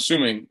us, so I'm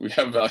assuming we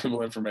have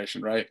valuable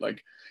information, right?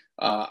 Like,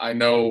 I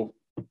know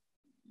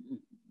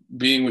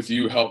being with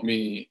you helped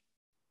me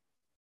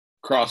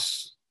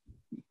cross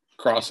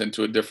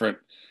into a different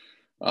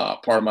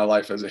part of my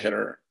life as a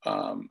hitter.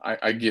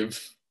 I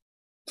give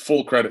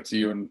full credit to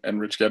you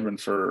and Rich Gedman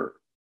for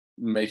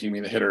making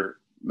me the hitter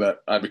that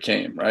I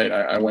became, right?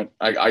 I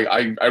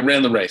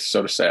ran the race,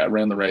 so to say. I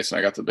ran the race and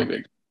I got to the big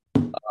league.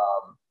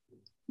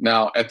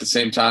 Now, at the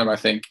same time, I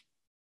think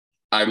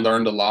I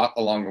learned a lot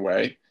along the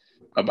way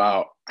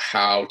about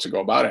how to go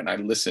about it. And I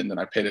listened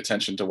and I paid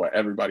attention to what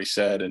everybody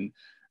said. And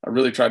I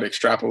really tried to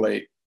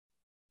extrapolate,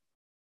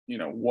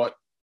 what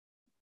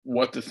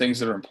the things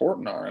that are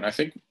important are. And I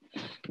think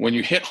when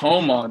you hit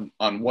home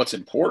on what's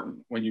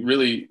important, when you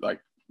really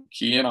like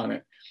key in on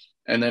it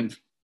and then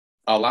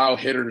allow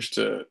hitters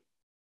to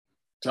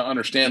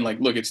understand, like,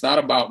 look, it's not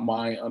about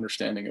my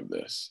understanding of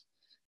this.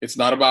 It's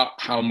not about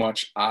how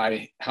much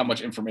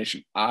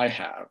information I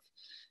have.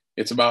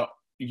 It's about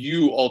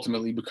you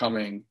ultimately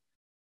becoming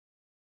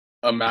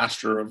a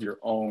master of your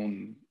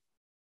own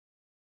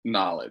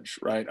knowledge,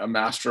 right? A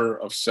master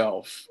of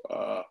self,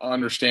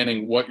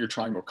 understanding what you're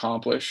trying to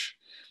accomplish,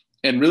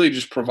 and really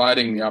just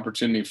providing the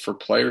opportunity for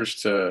players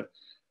to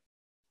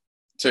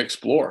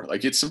explore.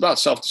 Like, it's about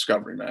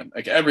self-discovery, man.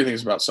 Like,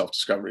 everything's about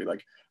self-discovery.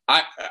 Like,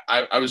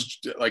 I was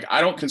like,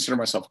 I don't consider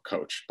myself a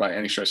coach by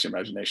any stretch of the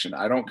imagination.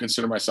 I don't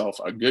consider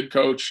myself a good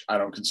coach. I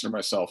don't consider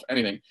myself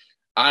anything.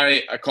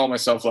 I call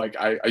myself, like,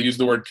 I used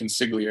the word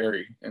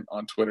consigliere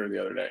on Twitter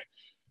the other day.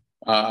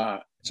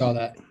 Saw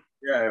that.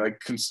 Yeah. Like,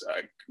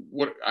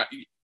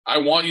 I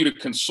want you to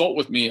consult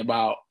with me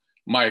about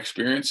my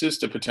experiences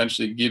to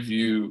potentially give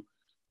you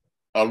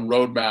a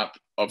roadmap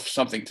of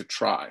something to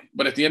try.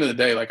 But at the end of the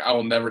day, like, I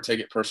will never take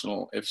it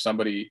personal if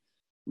somebody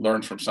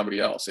learns from somebody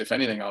else. If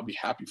anything, I'll be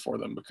happy for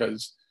them,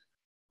 because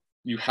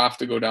you have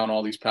to go down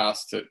all these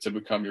paths to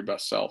become your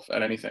best self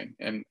at anything.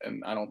 And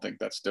I don't think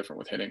that's different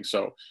with hitting.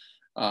 So,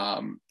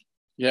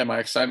 my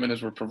excitement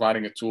is we're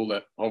providing a tool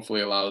that hopefully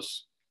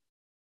allows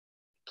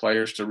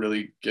players to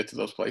really get to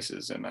those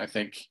places. And I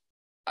think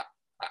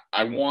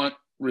I want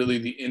really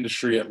the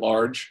industry at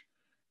large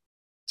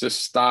to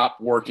stop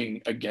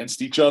working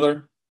against each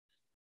other,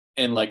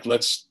 and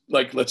let's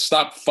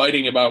stop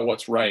fighting about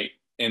what's right,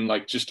 and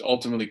like just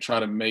ultimately try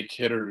to make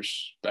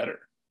hitters better.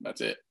 That's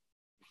it.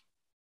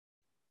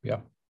 Yeah.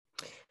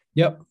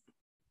 Yep.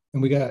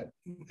 And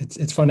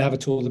it's fun to have a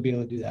tool to be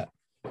able to do that.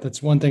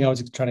 That's one thing I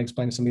was trying to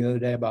explain to somebody the other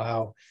day about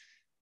how,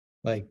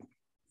 like,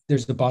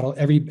 there's the bottle.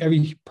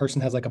 Every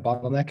person has like a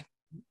bottleneck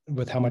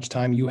with how much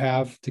time you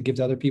have to give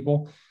to other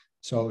people.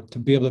 So to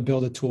be able to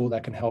build a tool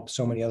that can help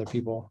so many other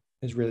people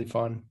is really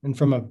fun. And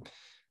from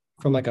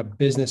like a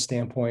business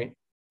standpoint,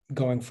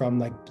 going from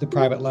like the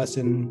private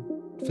lesson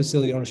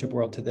facility ownership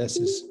world to this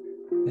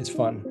is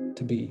fun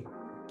to be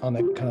on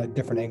that kind of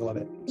different angle of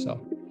it. So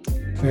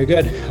very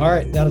good. All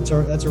right. That's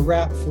a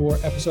wrap for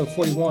episode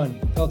 41,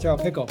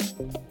 Pelletero Pickle.